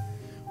York.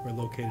 We're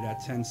located at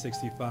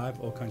 1065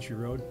 Old Country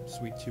Road,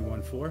 Suite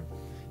 214.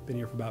 Been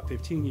here for about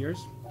 15 years.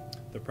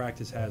 The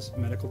practice has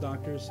medical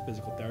doctors,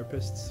 physical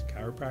therapists,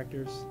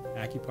 chiropractors,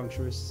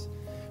 acupuncturists.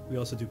 We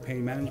also do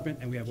pain management,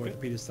 and we have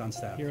orthopedists on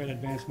staff. Here at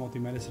Advanced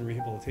Multi-Medicine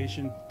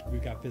Rehabilitation,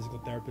 we've got physical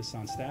therapists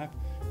on staff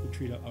who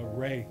treat an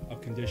array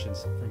of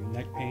conditions, from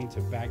neck pain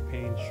to back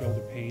pain, shoulder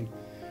pain.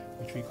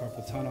 We treat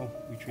carpal tunnel.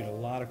 We treat a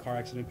lot of car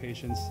accident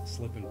patients,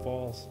 slip and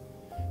falls.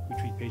 We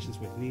treat patients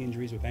with knee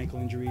injuries, with ankle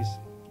injuries.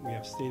 We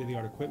have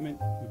state-of-the-art equipment.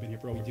 We've been here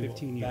for over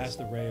 15 years.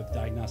 Vast array of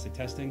diagnostic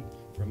testing,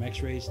 from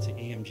x-rays to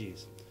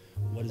EMGs.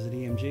 What is an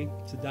EMG?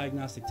 It's a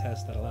diagnostic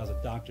test that allows a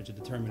doctor to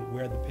determine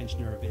where the pinched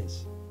nerve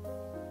is.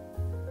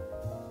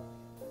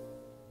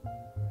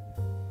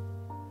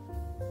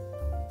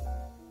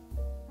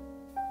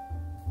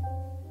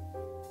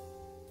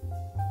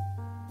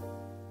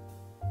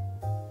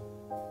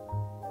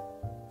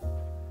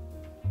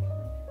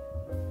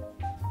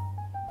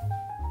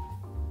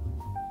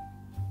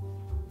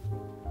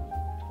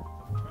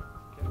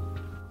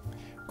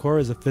 Cora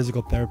is a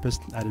physical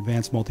therapist at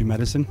Advanced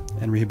Multi-Medicine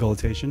and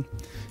Rehabilitation.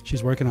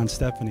 She's working on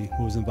Stephanie,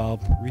 who was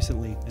involved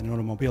recently in an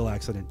automobile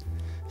accident.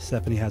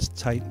 Stephanie has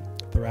tight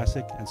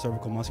thoracic and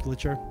cervical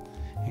musculature,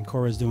 and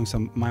Cora is doing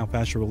some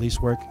myofascial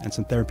release work and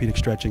some therapeutic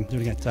stretching,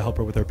 doing it to help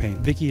her with her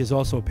pain. Vicky is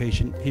also a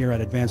patient here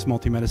at Advanced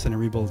Multi-Medicine and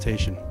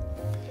Rehabilitation.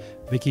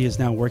 Vicky is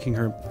now working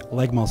her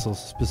leg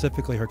muscles,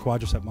 specifically her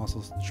quadricep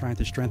muscles, trying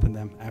to strengthen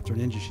them after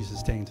an injury she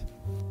sustained.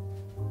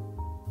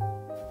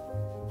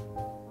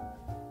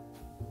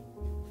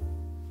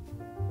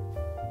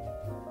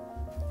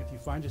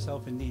 Find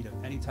yourself in need of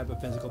any type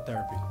of physical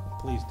therapy,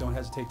 please don't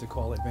hesitate to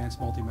call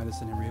Advanced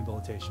Multi-Medicine and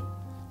Rehabilitation,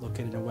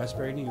 located in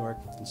Westbury, New York,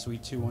 in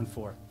Suite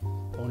 214.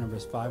 Phone number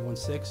is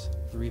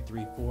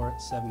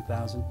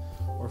 516-334-7000,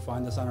 or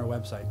find us on our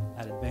website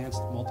at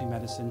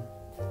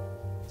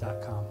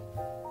advancedmultimedicine.com.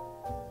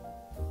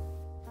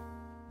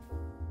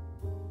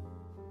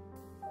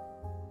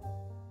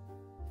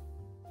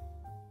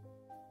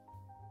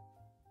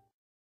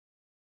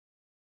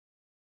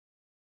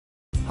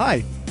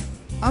 Hi,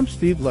 I'm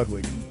Steve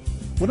Ludwig.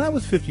 When I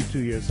was 52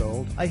 years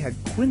old, I had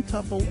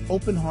quintuple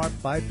open heart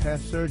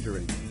bypass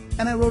surgery,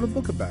 and I wrote a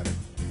book about it.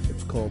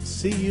 It's called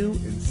CU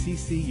and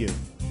CCU.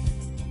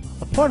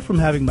 Apart from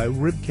having my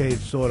ribcage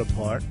sawed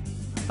apart,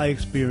 I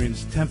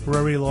experienced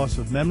temporary loss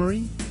of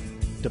memory,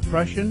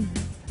 depression,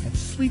 and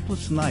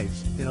sleepless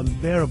nights in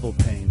unbearable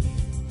pain.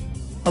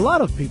 A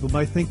lot of people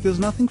might think there's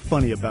nothing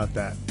funny about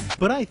that,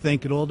 but I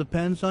think it all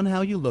depends on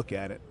how you look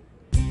at it.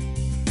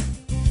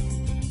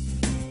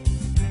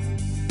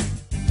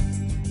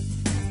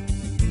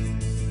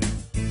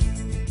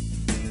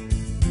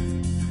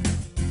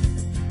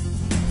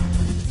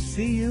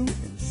 CU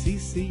and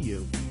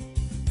CCU.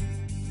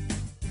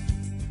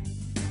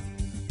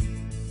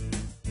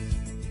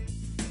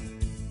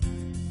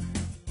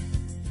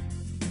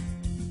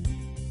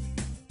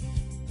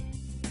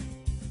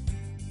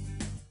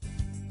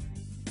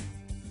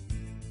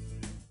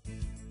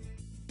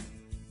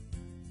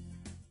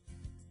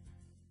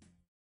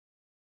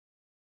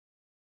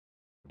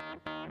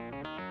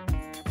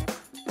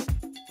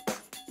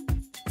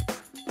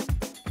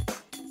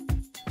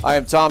 I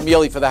am Tom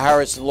Mealy for the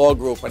Harrison Law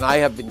Group, and I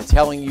have been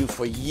telling you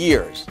for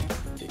years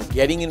that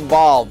getting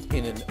involved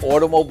in an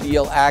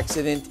automobile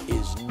accident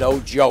is no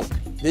joke.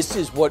 This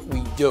is what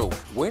we do.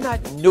 We're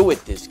not new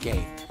at this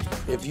game.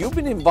 If you've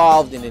been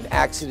involved in an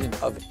accident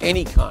of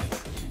any kind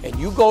and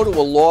you go to a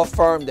law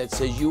firm that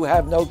says you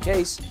have no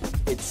case,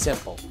 it's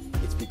simple.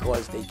 It's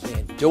because they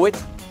can't do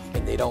it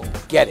and they don't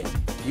get it.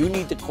 You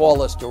need to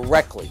call us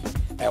directly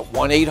at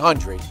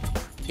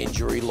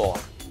 1-800-INJURY-LAW.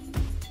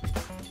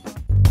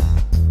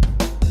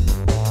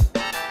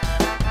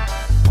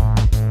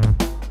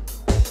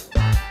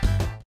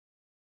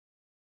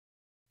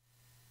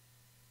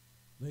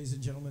 Ladies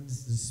and gentlemen,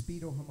 this is the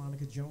Speedo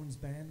Harmonica Jones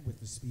Band with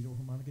the Speedo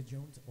Harmonica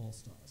Jones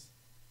All-Stars.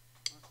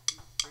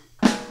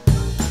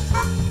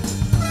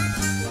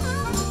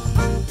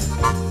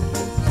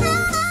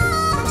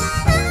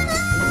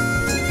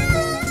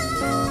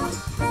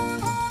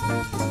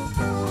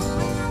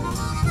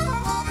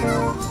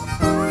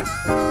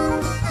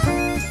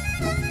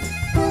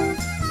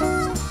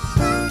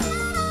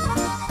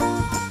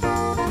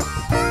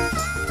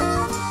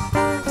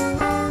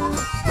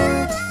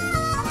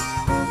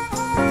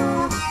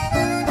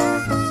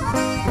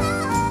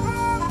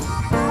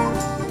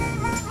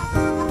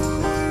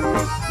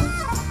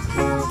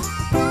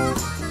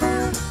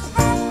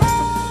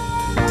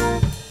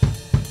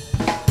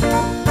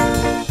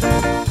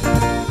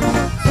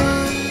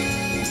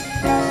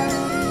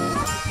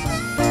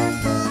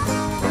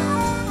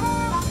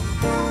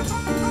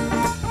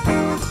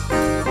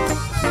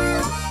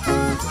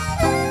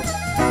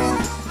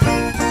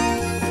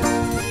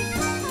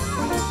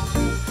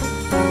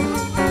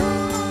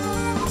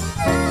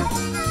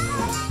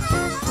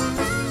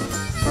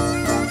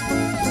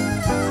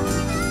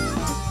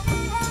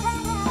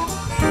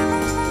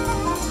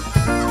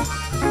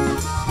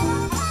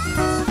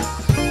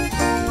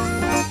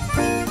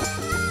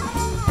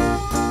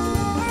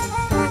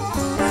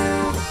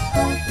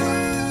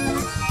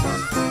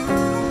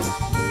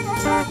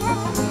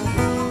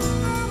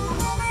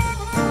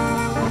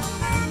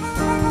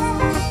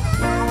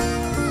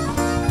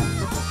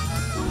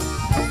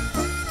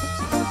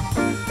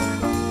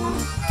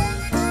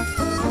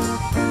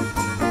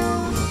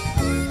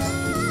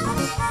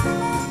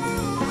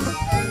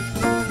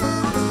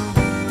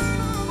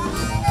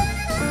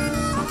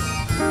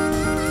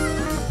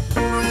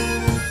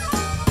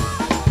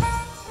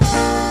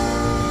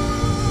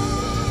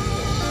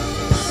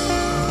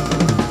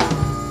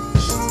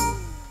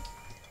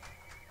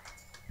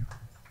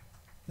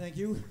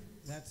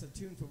 That's a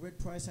tune for Red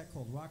Price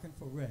called Rockin'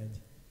 for Red.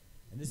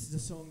 And this is a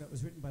song that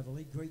was written by the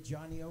late, great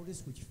Johnny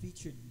Otis, which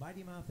featured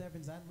Mighty Mouth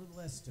Evans and Little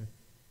Esther.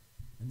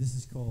 And this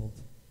is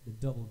called The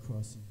Double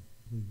Crossing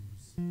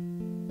Blues.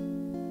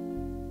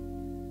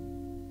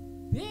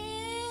 Been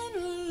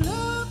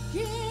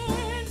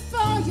looking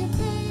for you,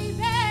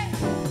 baby.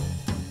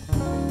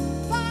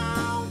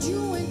 Found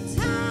you in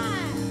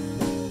time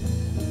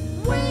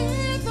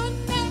with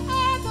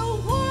another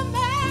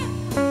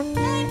woman,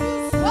 and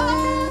you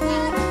swore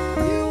that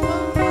you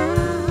were mine.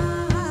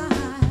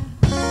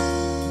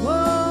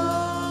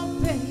 Oh,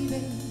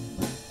 baby,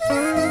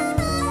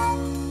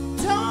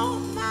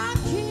 don't my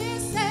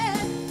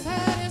kisses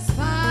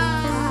satisfy?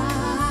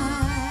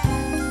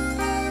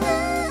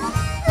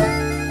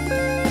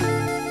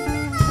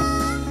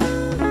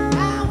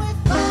 Now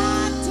if I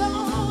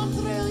don't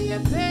thrill you,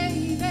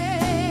 baby,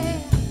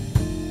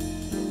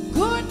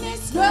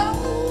 goodness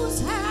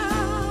knows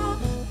how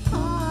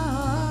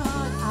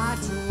hard I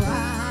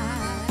try.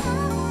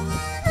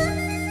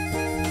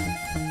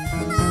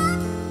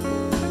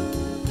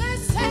 They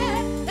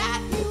said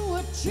that you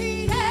were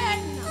cheating.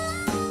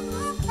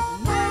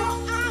 Now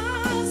I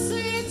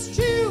see it's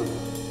true.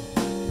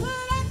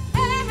 But I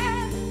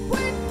can't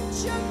quit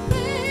you,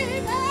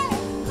 baby,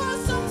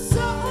 'cause I'm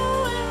so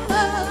in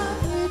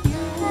love with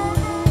you.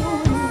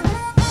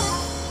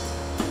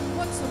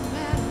 What's the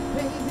matter,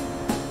 baby?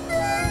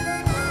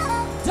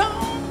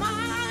 Don't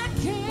my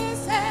kisses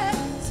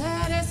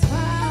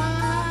satisfy?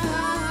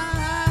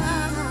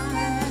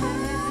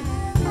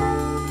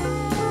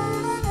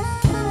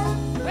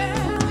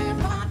 Well,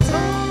 if I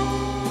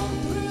don't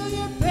thrill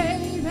you,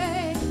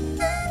 baby,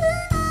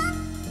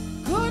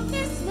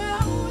 goodness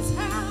knows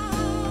how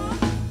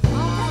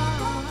hard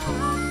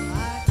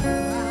I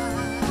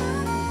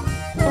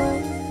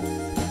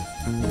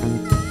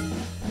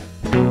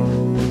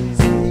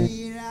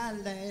Stayed out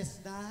last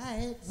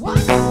night. What?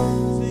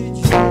 Said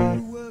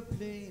you were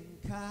playing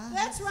cards.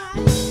 That's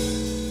right.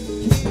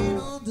 Can't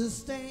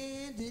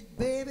understand it,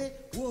 baby.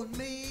 What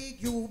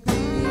make your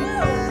baby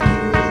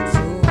hurt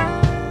so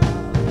hard?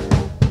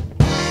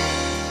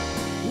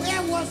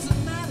 Well, what's the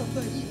matter,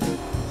 baby?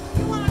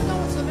 You want to know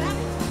what's the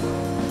matter?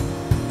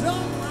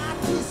 Don't my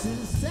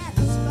kisses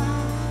satisfy?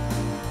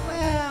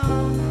 Well,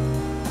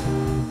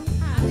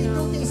 I mean,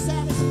 don't they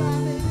satisfy,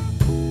 baby?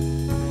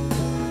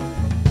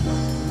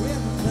 Well,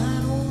 if I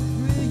don't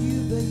thrill you,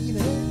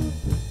 baby,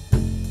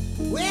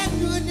 well,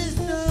 goodness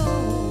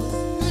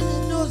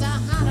knows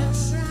how to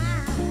try.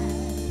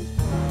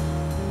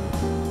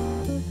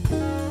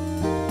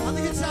 On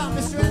the guitar,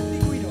 Mr. Anthony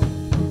Guido.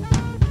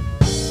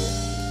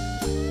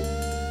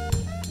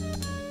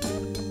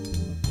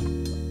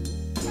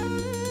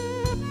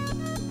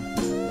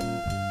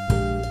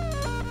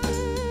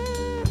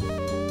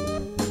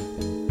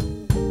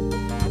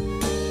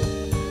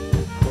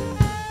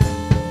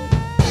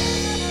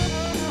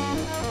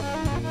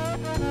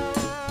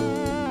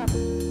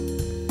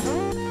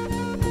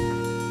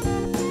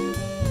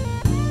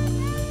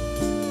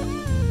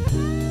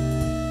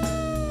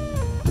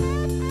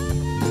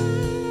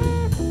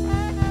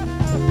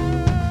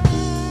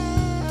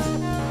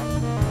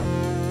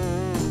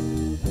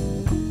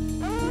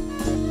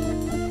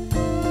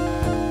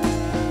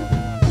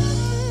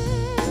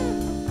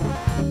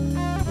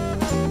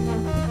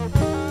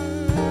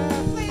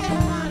 play a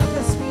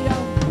harmonica, Speedo.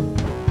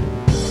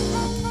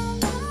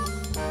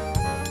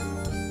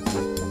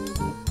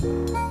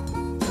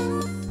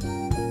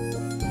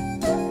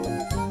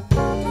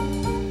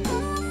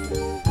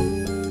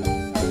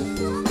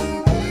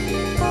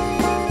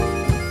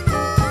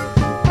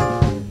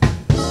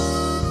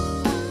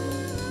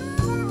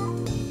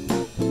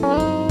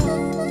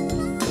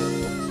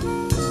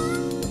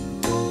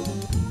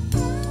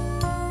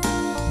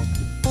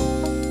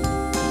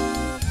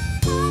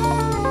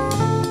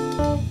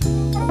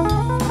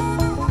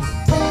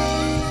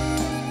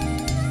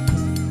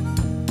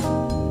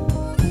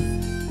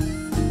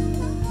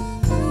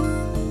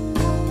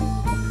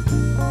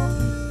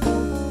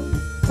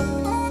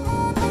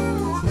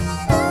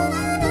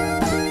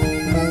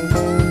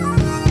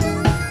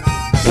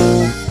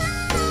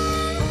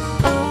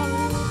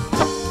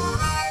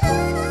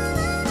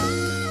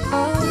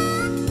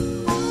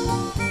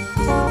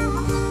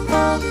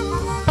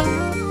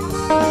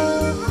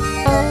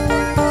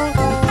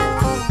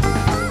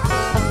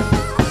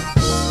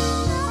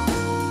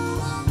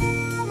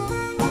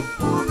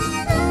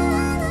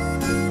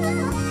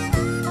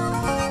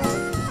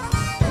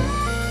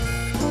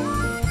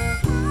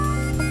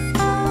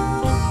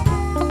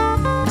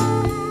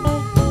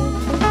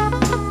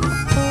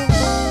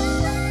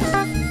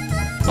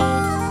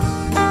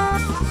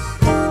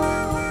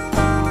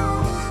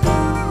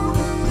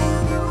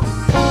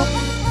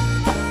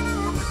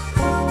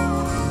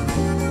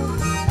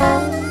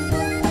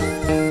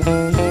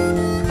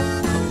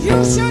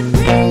 You should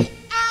be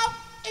out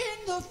in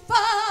the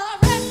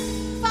forest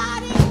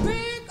fighting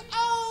big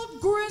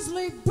old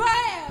grizzly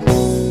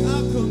bears.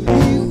 How come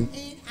you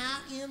ain't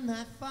out in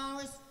that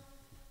forest?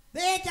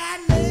 They got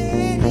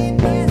lady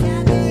bears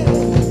out there.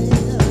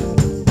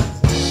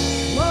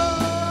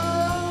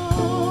 Whoa,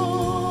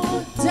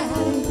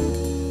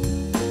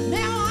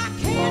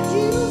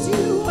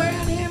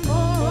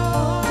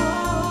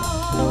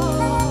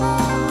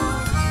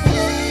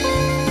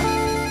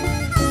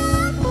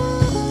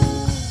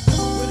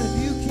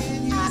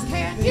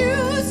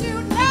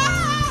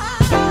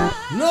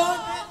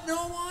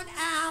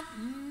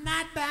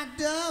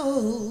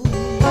 know.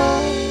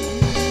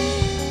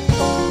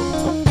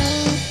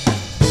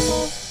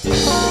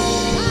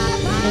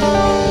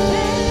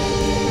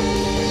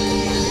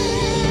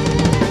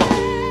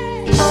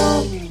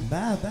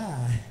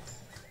 Bye-bye.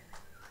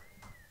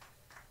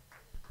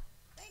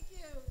 Thank you.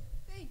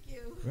 Thank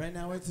you. Right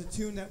now, it's a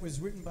tune that was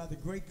written by the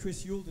great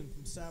Chris Yulden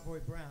from Savoy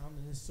Brown,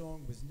 and this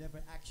song was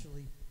never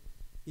actually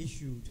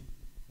issued.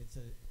 It's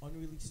an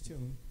unreleased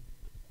tune.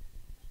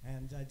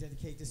 And I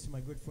dedicate this to my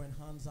good friend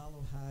Hans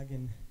Alohag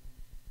in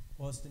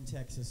Austin,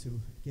 Texas,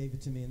 who gave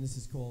it to me, and this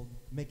is called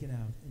Making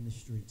Out in the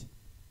Street.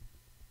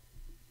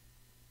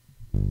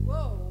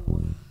 Whoa.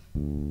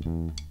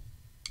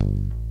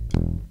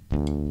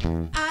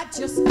 I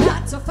just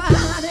got to find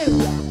it.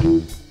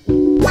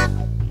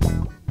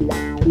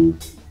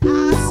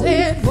 I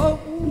said, whoa,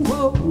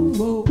 whoa,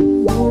 whoa,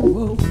 whoa,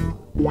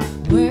 whoa.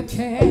 Where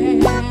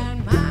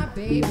can my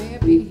baby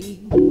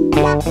be?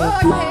 Oh,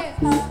 yeah.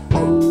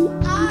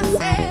 I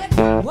said,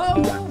 whoa,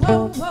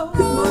 whoa, whoa,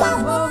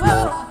 whoa,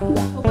 whoa.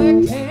 Where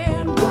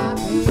can my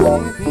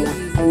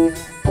baby be?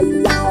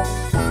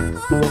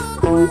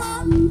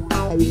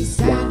 He's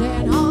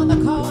standing on the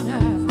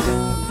corner,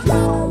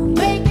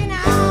 making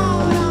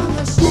out on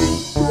the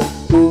street.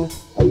 Oh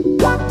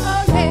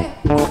yeah,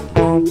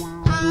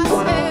 I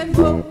said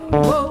whoa,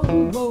 whoa,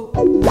 whoa,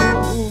 whoa.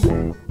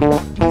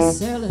 He's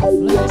selling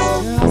flesh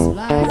just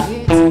like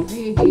it's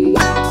me.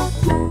 I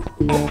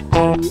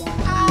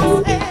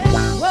said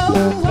whoa,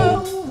 whoa,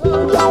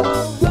 whoa,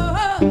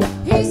 whoa.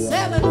 He's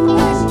selling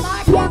flesh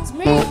like it's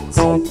meat.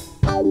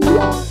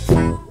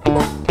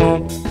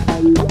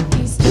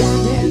 He's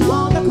standing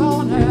on the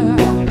corner,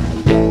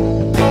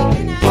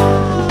 making out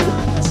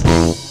on the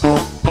street.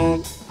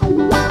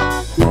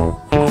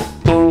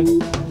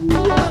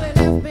 Well, he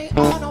left me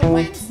on a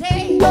Wednesday.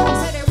 He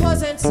said he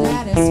wasn't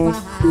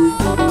satisfied.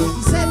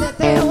 He said that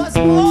there was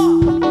more.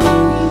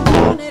 He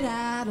wanted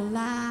out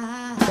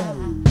alive.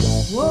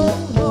 Whoa,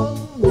 whoa,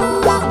 whoa,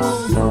 whoa,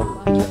 whoa.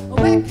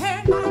 Where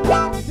can my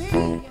baby be?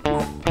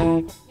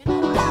 You know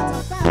I got to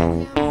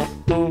find him.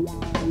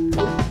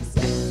 He's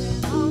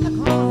standing on the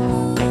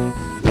corner.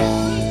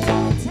 He's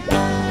doing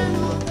time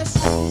on the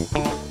street.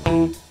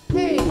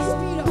 Hey,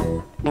 Speedo.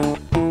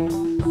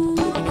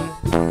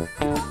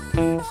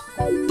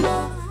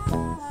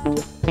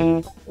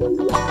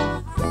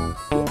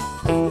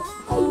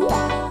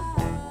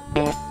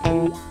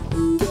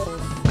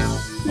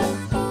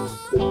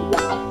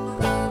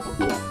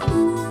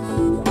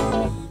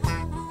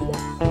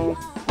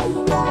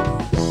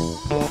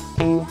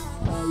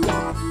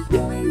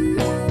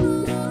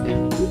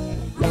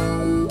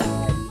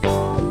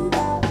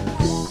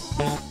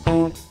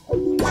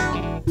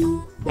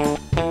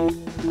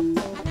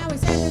 And now he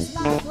said his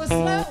life was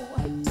slow,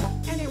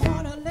 and he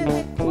wanna live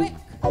it quick.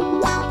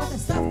 But the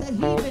stuff that he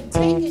been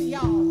taking,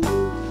 y'all,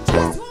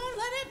 just won't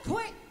let it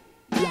quit.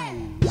 Yeah,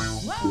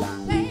 well,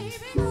 baby,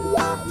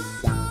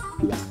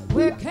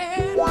 where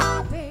can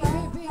my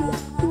baby be?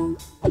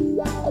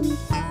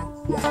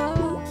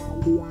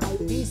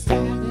 He's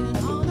standing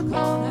on the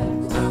corner,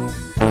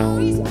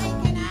 he's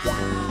making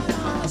out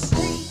on the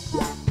street.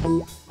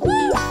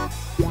 Woo!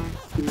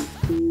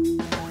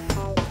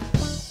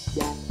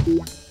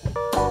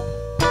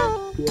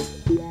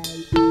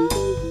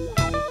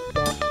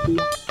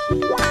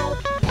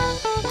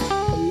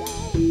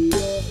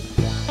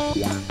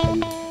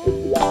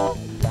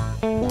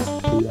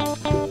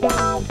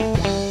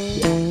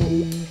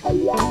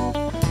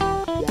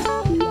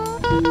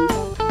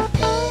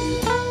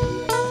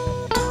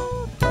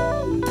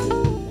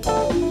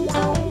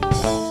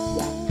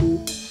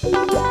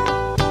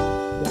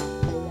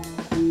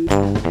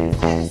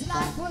 His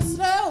life was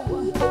slow,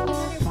 and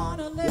then he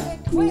wanna live it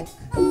quick.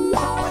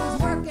 But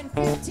he's working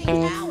 15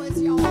 hours,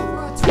 y'all,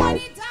 for a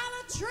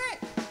 $20 trick.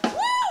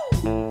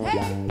 Woo!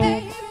 Hey,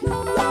 baby,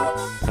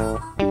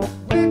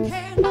 where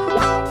can my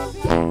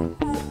baby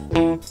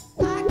be?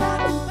 I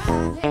gotta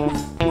find him.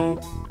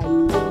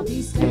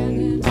 He's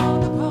standing on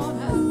the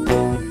corner,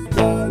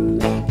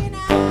 making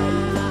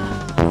out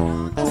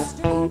on the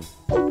street.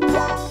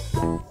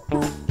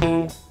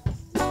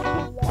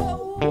 Whoa,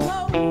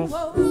 whoa,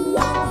 whoa,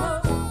 whoa.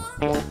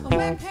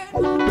 Where can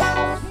my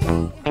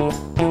baby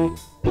be?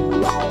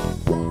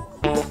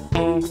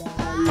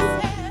 I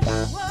said,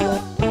 whoa,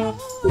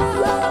 whoa,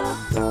 whoa.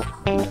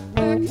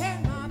 Where can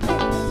my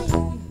baby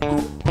be?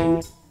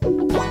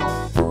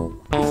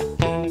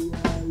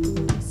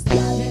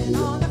 Standing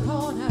on the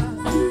corner,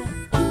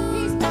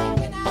 he's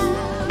making out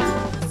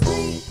on the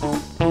street.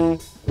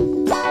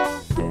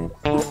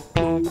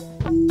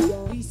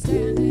 He's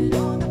standing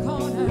on the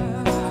corner,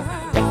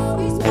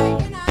 he's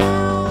making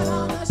out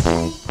on the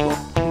street.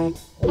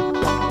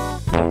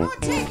 Oh,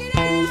 take it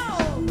out!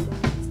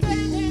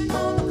 Standing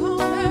on the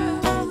corner,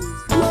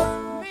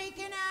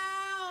 making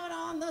out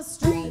on the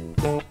street.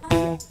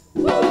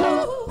 Woo!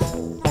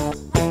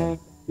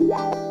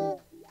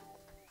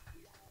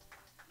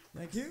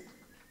 Thank you.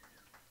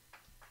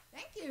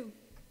 Thank you.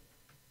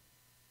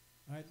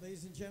 All right,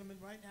 ladies and gentlemen,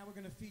 right now we're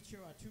going to feature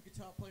our two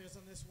guitar players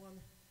on this one.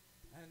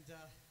 And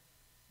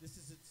This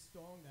is a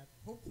song that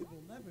hopefully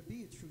will never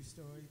be a true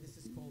story. This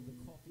is called The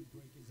Coffee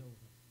Break Is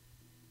Over.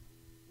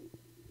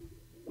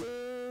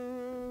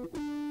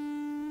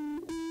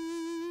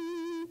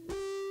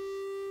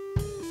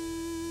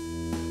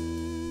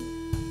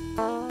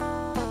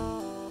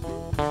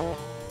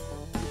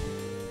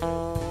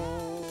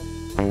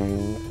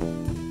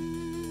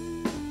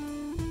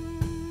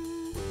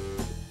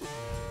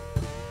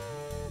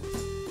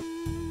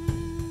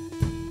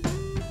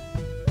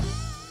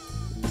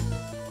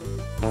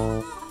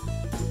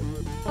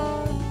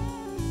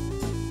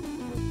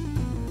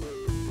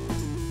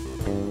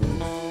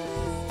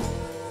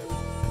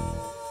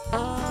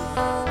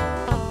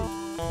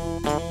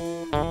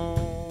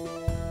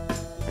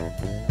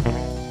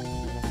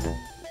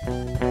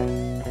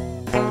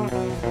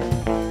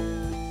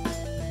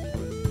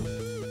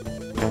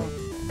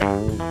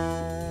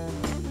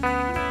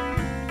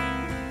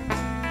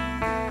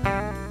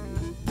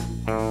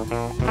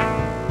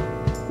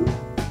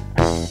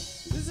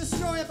 This is a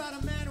story about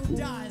a man who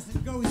dies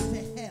and goes to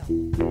hell.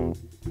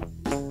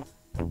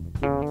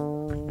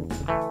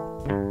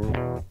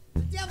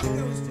 The devil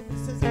goes to him and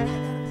says, I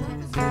got a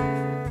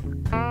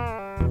proposition.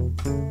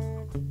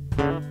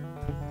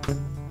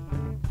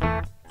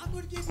 I'm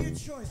going to give you a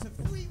choice of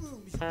 3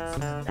 rooms you can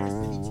spend the rest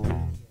of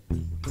eternity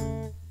in.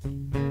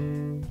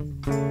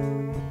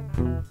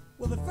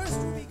 Well, the first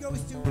room he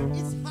goes to,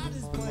 it's hot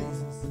as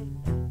blazes.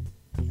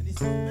 And he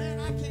says, man,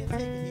 I can't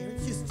take it here.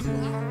 It's just too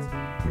hot.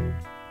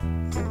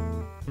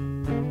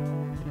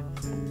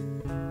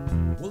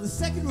 Well, the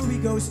second room he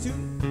goes to,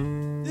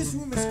 this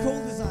room is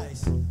cold as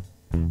ice.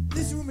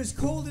 This room is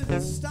colder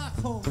than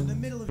Stockholm in the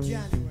middle of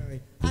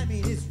January. I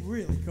mean, it's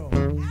really cold.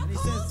 And he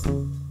says,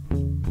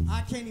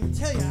 I can't even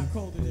tell you how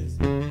cold it is,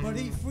 but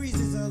he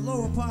freezes the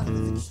lower part of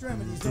his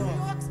extremities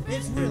off.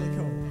 It's really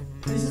cold. And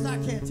he says, I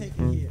can't take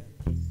it here.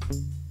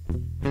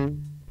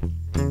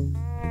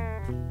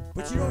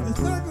 But you know, the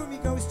third room he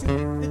goes to,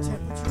 the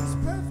temperature is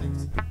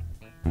perfect.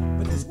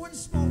 But there's one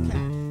small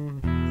catch.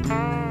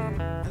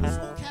 And the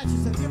small catch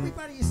is that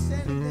everybody is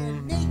standing there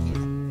naked,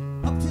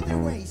 up to their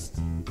waist,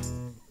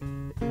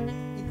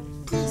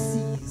 in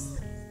feces.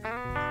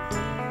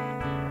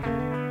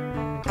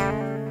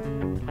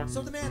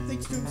 So the man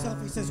thinks to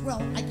himself, he says,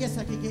 well, I guess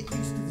I could get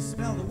used to the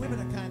smell. The women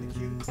are kind of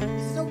cute. He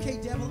says, okay,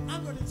 devil,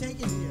 I'm going to take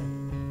it here.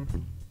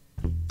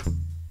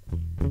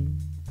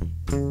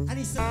 And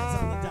he signs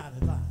on the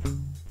dotted line.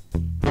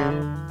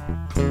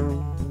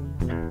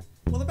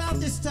 Well, about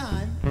this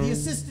time, the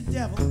assistant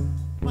devil,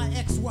 my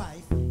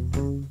ex-wife,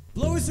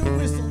 blows her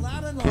whistle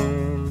loud and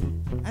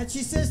long, and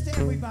she says to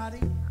everybody,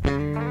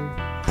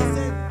 I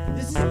said,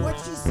 this is what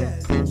she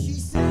says, and she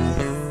says,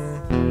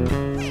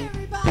 Hey,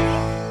 everybody!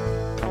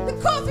 The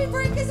coffee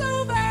break is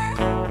over!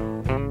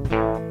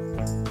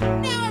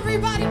 Now,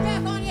 everybody,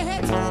 back on your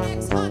heads for the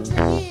next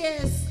 100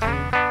 years!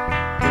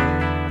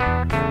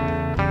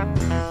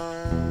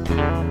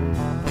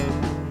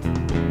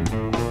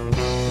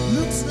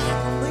 looks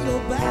like a little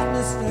bad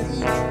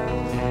mistake.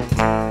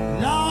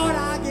 Lord,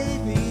 I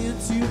gave in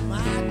to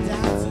my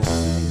doubts and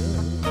fears.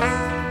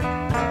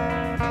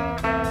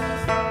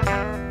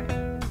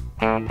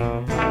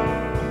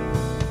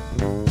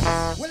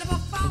 Well, if I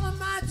follow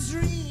my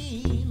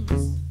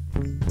dreams,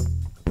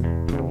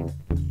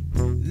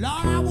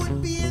 Lord, I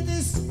wouldn't be in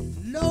this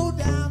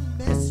low-down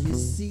mess, you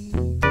see.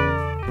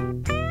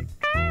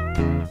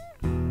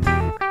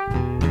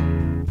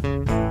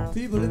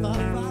 People, if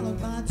I follow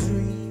my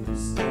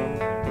dreams,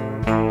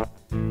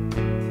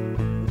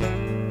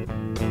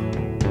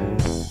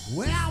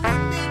 well, I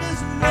wouldn't be in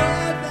this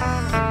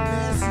low-down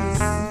mess, you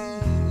see.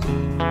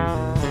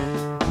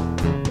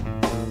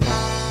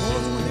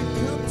 'Cause when it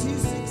comes to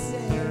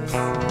success,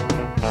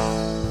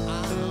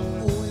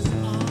 I'm always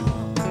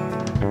on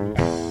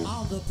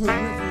the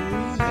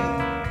periphery.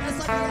 That's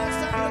like the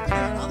outside looking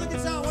in. On the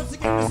guitar, once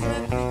again, Mr.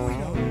 Anthony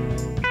Guido.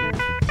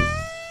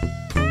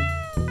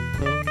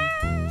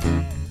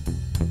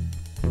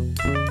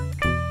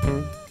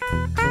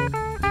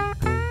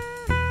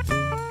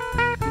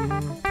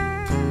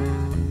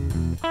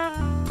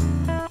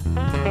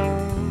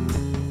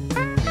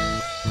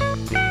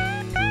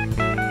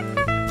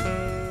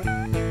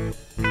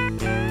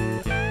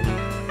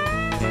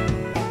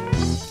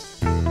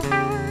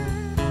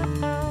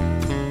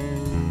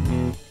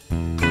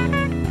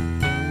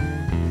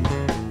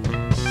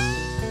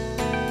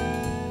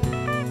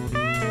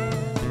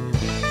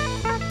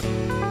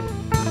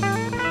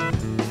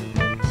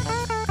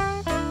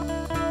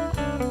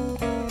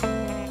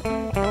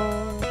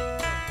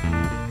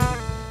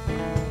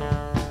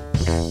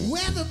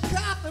 When the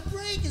coffee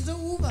break is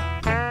over,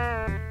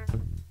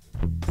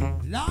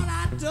 Lord,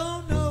 I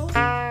don't know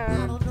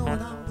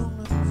what I'm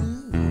gonna do.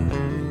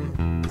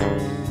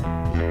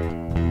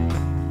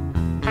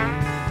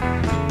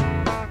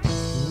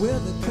 When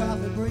the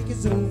coffee break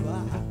is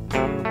over,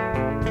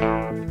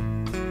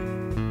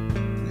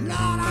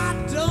 Lord,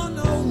 I don't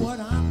know what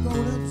I'm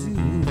gonna do.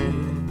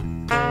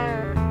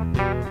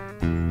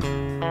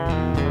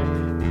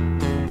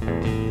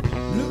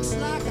 Looks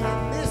like I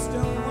messed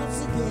up once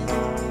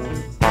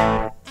again,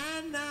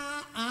 and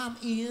now I'm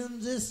in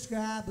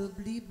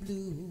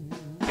blue.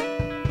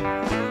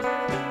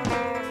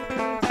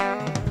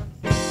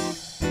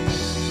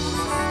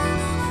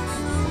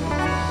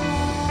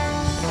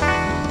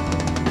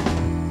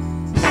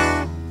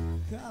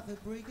 Coffee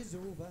break is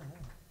over.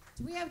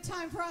 Do we have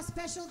time for our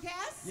special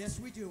guest? Yes,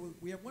 we do.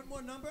 We have one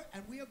more number,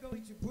 and we are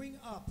going to bring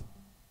up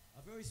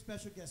a very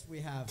special guest we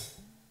have,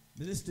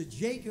 Mr.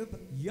 Jacob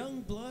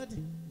Youngblood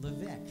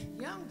Levesque.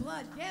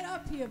 Youngblood, get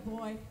up here,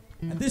 boy.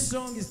 And this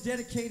song is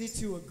dedicated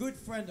to a good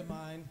friend of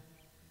mine,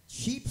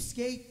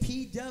 Cheapskate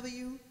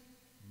PW,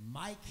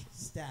 Mike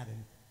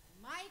Staden.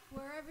 Mike,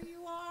 wherever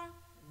you are,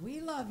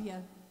 we love you.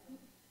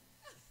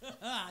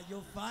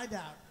 You'll find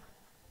out.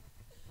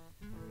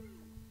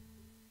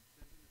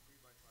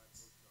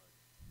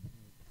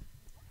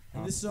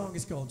 And this song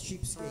is called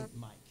Cheapskate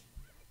Mike.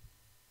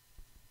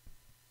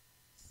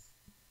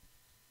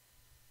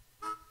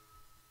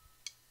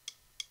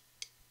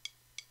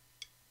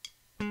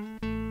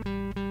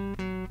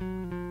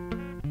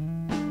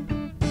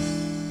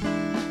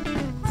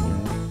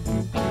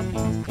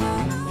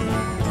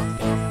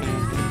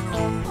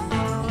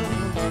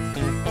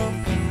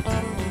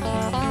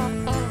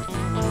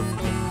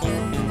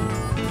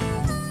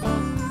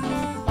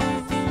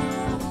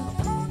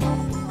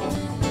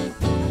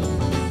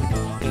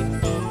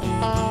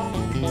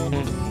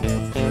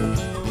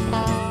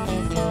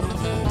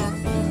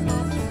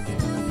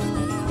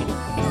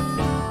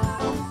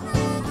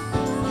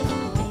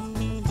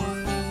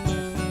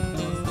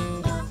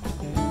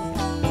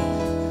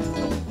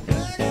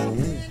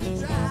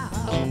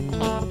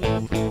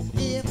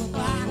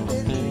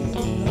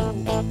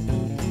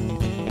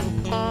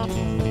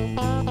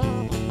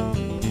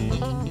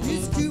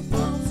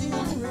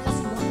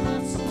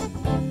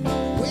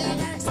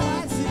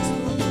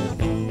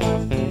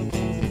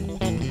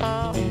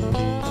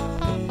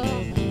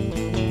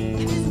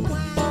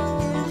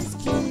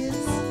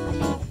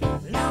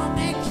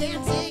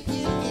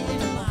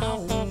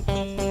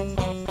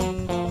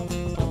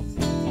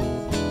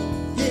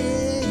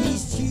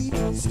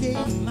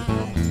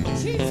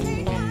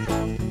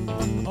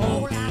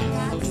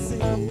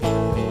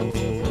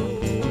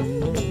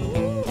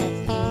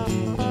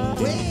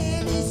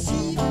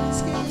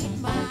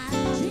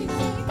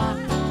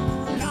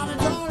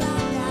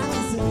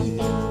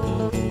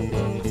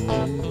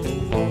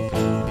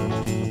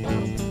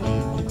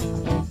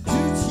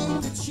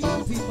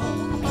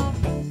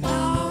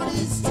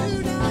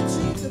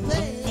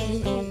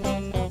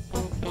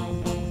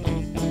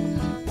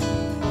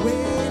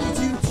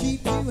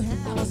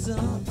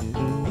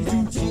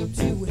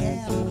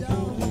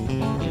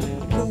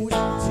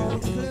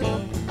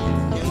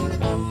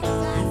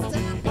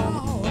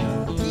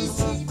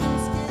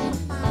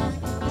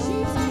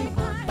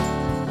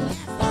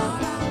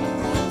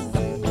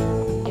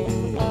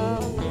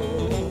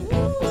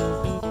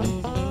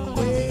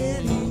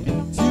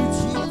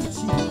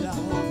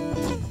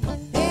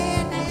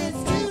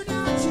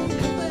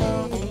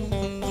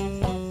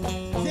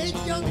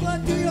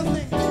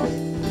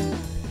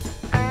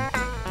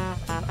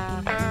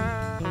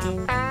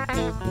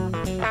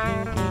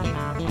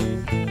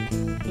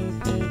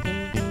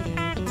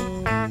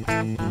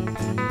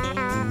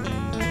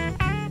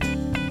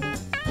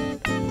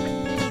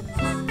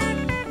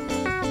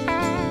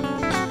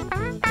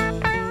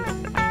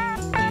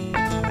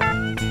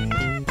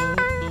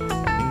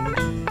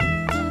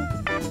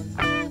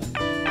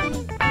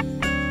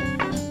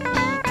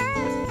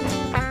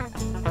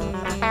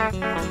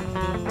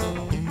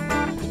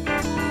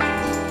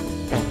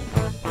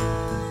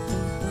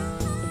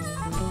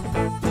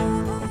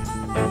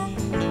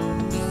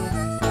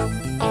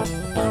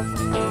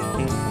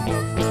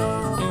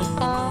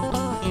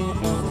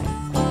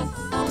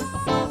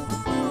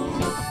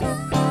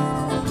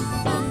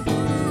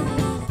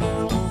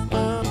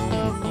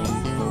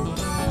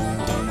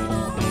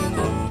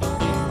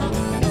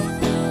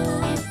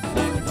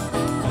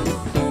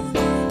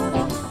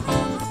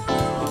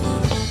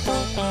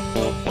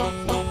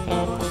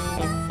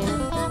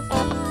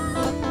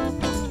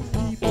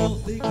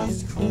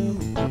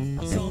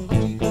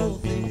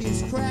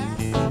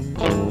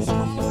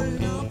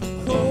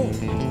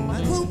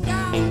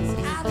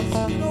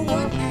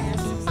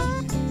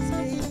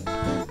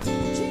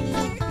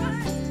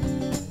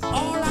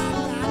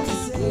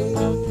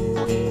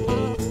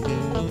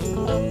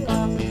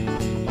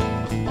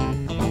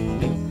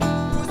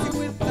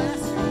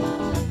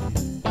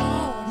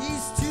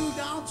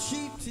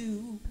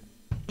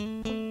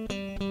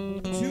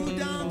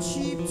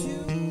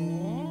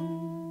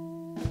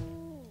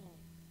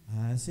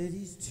 said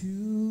he's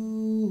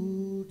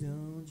too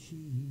darn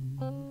cheap.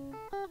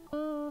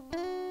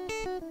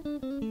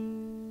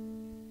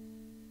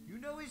 You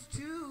know he's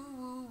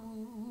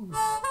too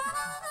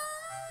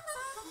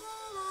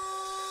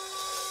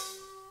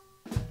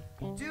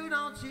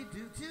darn cheap,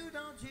 too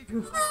darn cheap,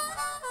 too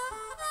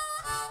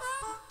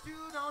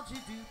darn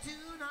cheap,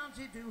 too darn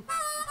cheap, too.